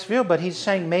states' rights view, but he's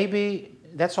saying maybe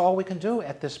that's all we can do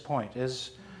at this point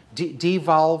is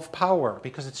devolve power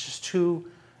because it's just too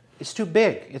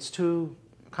big, it's too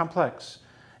complex.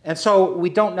 And so we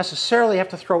don't necessarily have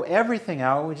to throw everything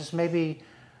out. We just maybe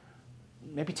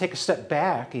take a step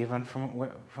back even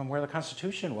from where the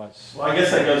Constitution was. Well, I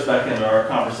guess that goes back into our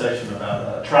conversation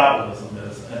about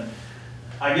tribalism and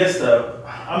I guess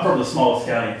I'm from the smallest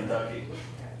county in Kentucky.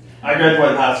 I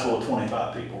graduated high school with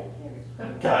 25 people.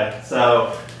 Okay,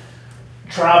 so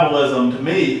tribalism to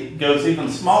me goes even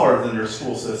smaller than your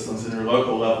school systems and your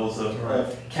local levels of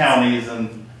counties,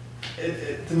 and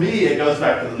to me it goes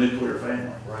back to the nuclear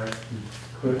family. Right.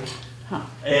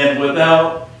 And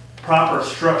without proper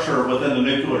structure within the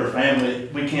nuclear family,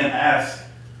 we can't ask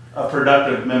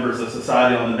productive members of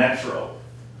society on the next row.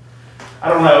 I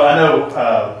don't know. I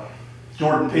know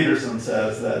Jordan Peterson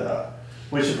says that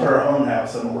we should put our own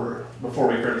house in order before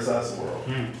we criticize the world.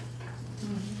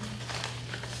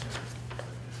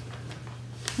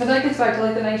 but that gets back to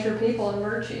like the nature of people and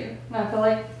virtue. And I feel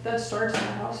like that starts in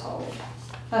the household.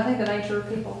 I think the nature of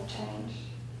people have changed.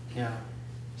 Yeah.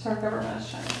 So our government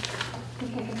has changed. We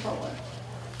can't control it.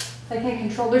 They can't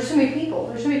control, there's too many people.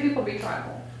 There's too many people to be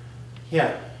tribal.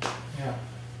 Yeah.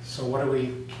 So what do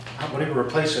we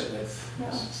replace it with? Yeah.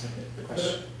 Is the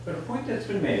question. But a point that's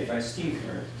been made by Steve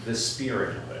here, the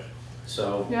spirit of it.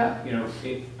 So, Yeah.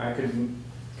 I could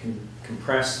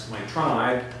compress my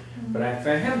tribe, but if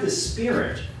I have this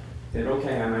spirit, then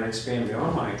okay, I might expand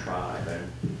beyond my tribe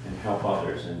and help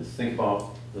others and think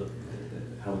about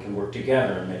how we can work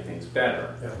together and make things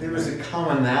better. There is a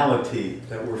commonality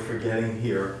that we're forgetting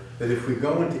here, that if we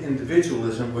go into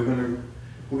individualism, we're going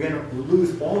to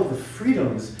lose all of the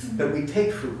freedoms that we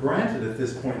take for granted at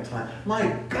this point in time.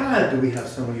 My God, do we have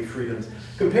so many freedoms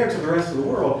compared to the rest of the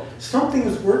world. Something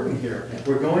is working here.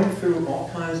 We're going through all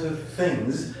kinds of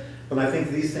things, but I think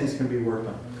these things can be worked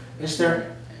on. Is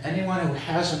there anyone who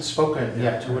hasn't spoken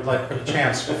yet who would like a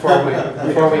chance before we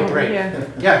break?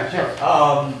 Yeah, sure.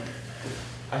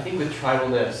 I think with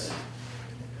tribalness,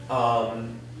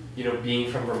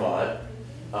 being from Vermont,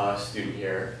 student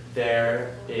here,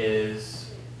 there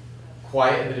is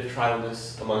quite a bit of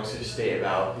tribalness amongst the state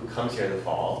about who comes here in the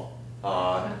fall.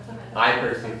 I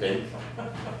personally think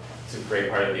it's a great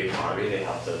part of the economy. They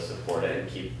help to support it and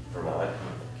keep Vermont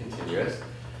continuous.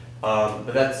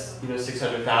 But that's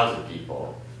 600,000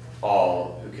 people,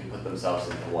 all who can put themselves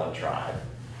into one tribe.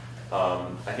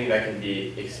 I think that can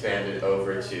be expanded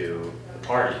over to the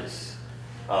parties.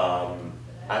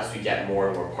 As we get more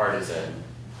and more partisan,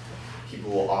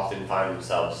 people will often find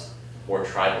themselves more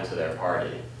tribal to their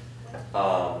party.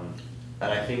 And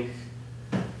I think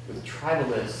with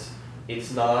tribalness,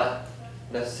 it's not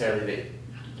necessarily that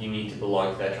you need to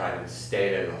belong to that tribe and stay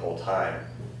there the whole time,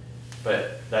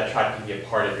 but that tribe can be a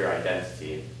part of your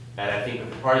identity. And I think with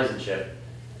the partisanship,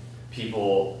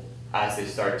 people, as they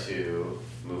start to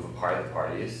move apart the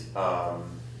parties,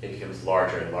 it becomes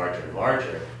larger and larger and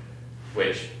larger,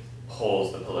 which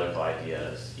pulls the political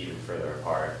ideas even further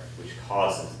apart, which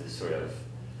causes this sort of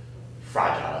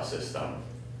fragile system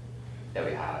that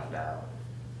we have now.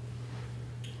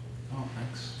 Oh,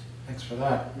 thanks. Thanks for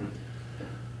that.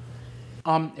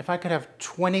 If I could have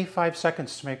 25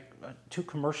 seconds to make two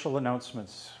commercial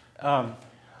announcements.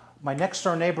 My next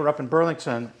door neighbor up in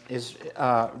Burlington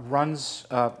runs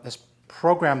this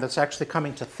program that's actually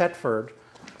coming to Thetford.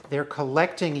 They're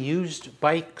collecting used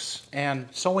bikes and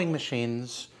sewing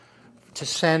machines to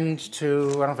send to,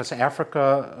 I don't know if it's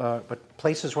Africa, but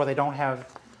places where they don't have.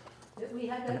 We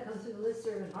had that come through the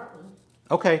listserv in Heartland.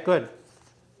 Okay, good.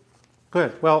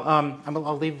 Good. Well,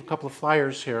 I'll leave a couple of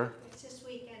flyers here. It's this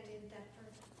weekend in Thetford.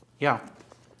 Yeah.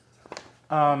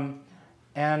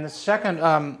 And the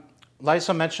second,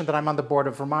 Liza mentioned that I'm on the board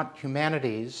of Vermont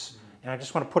Humanities, and I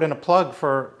just want to put in a plug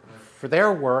for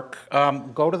their work.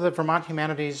 Go to the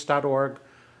vermonthumanities.org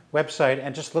website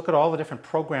and just look at all the different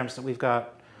programs that we've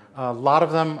got. A lot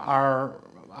of them are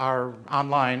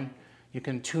online. You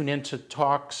can tune into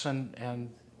talks and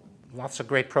lots of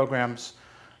great programs.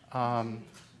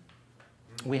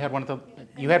 We had one of the,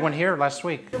 you had one here last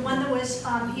week. The one that was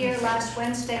here last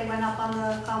Wednesday went up on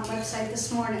the website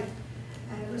this morning.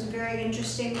 And it was a very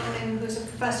interesting woman who's a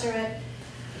professor at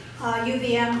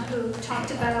UVM who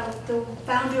talked about the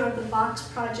founder of the Box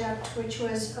Project, which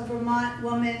was a Vermont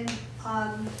woman,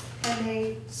 and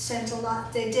they did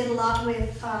a lot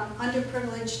with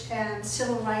underprivileged and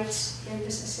civil rights in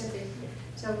Mississippi.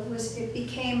 So it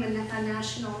became a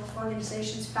national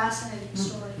organization. It's a fascinating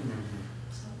story.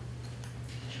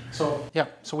 So yeah,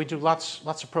 so we do lots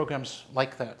of programs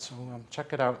like that. So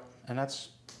check it out, and that's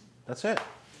it.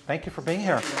 Thank you for being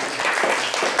here.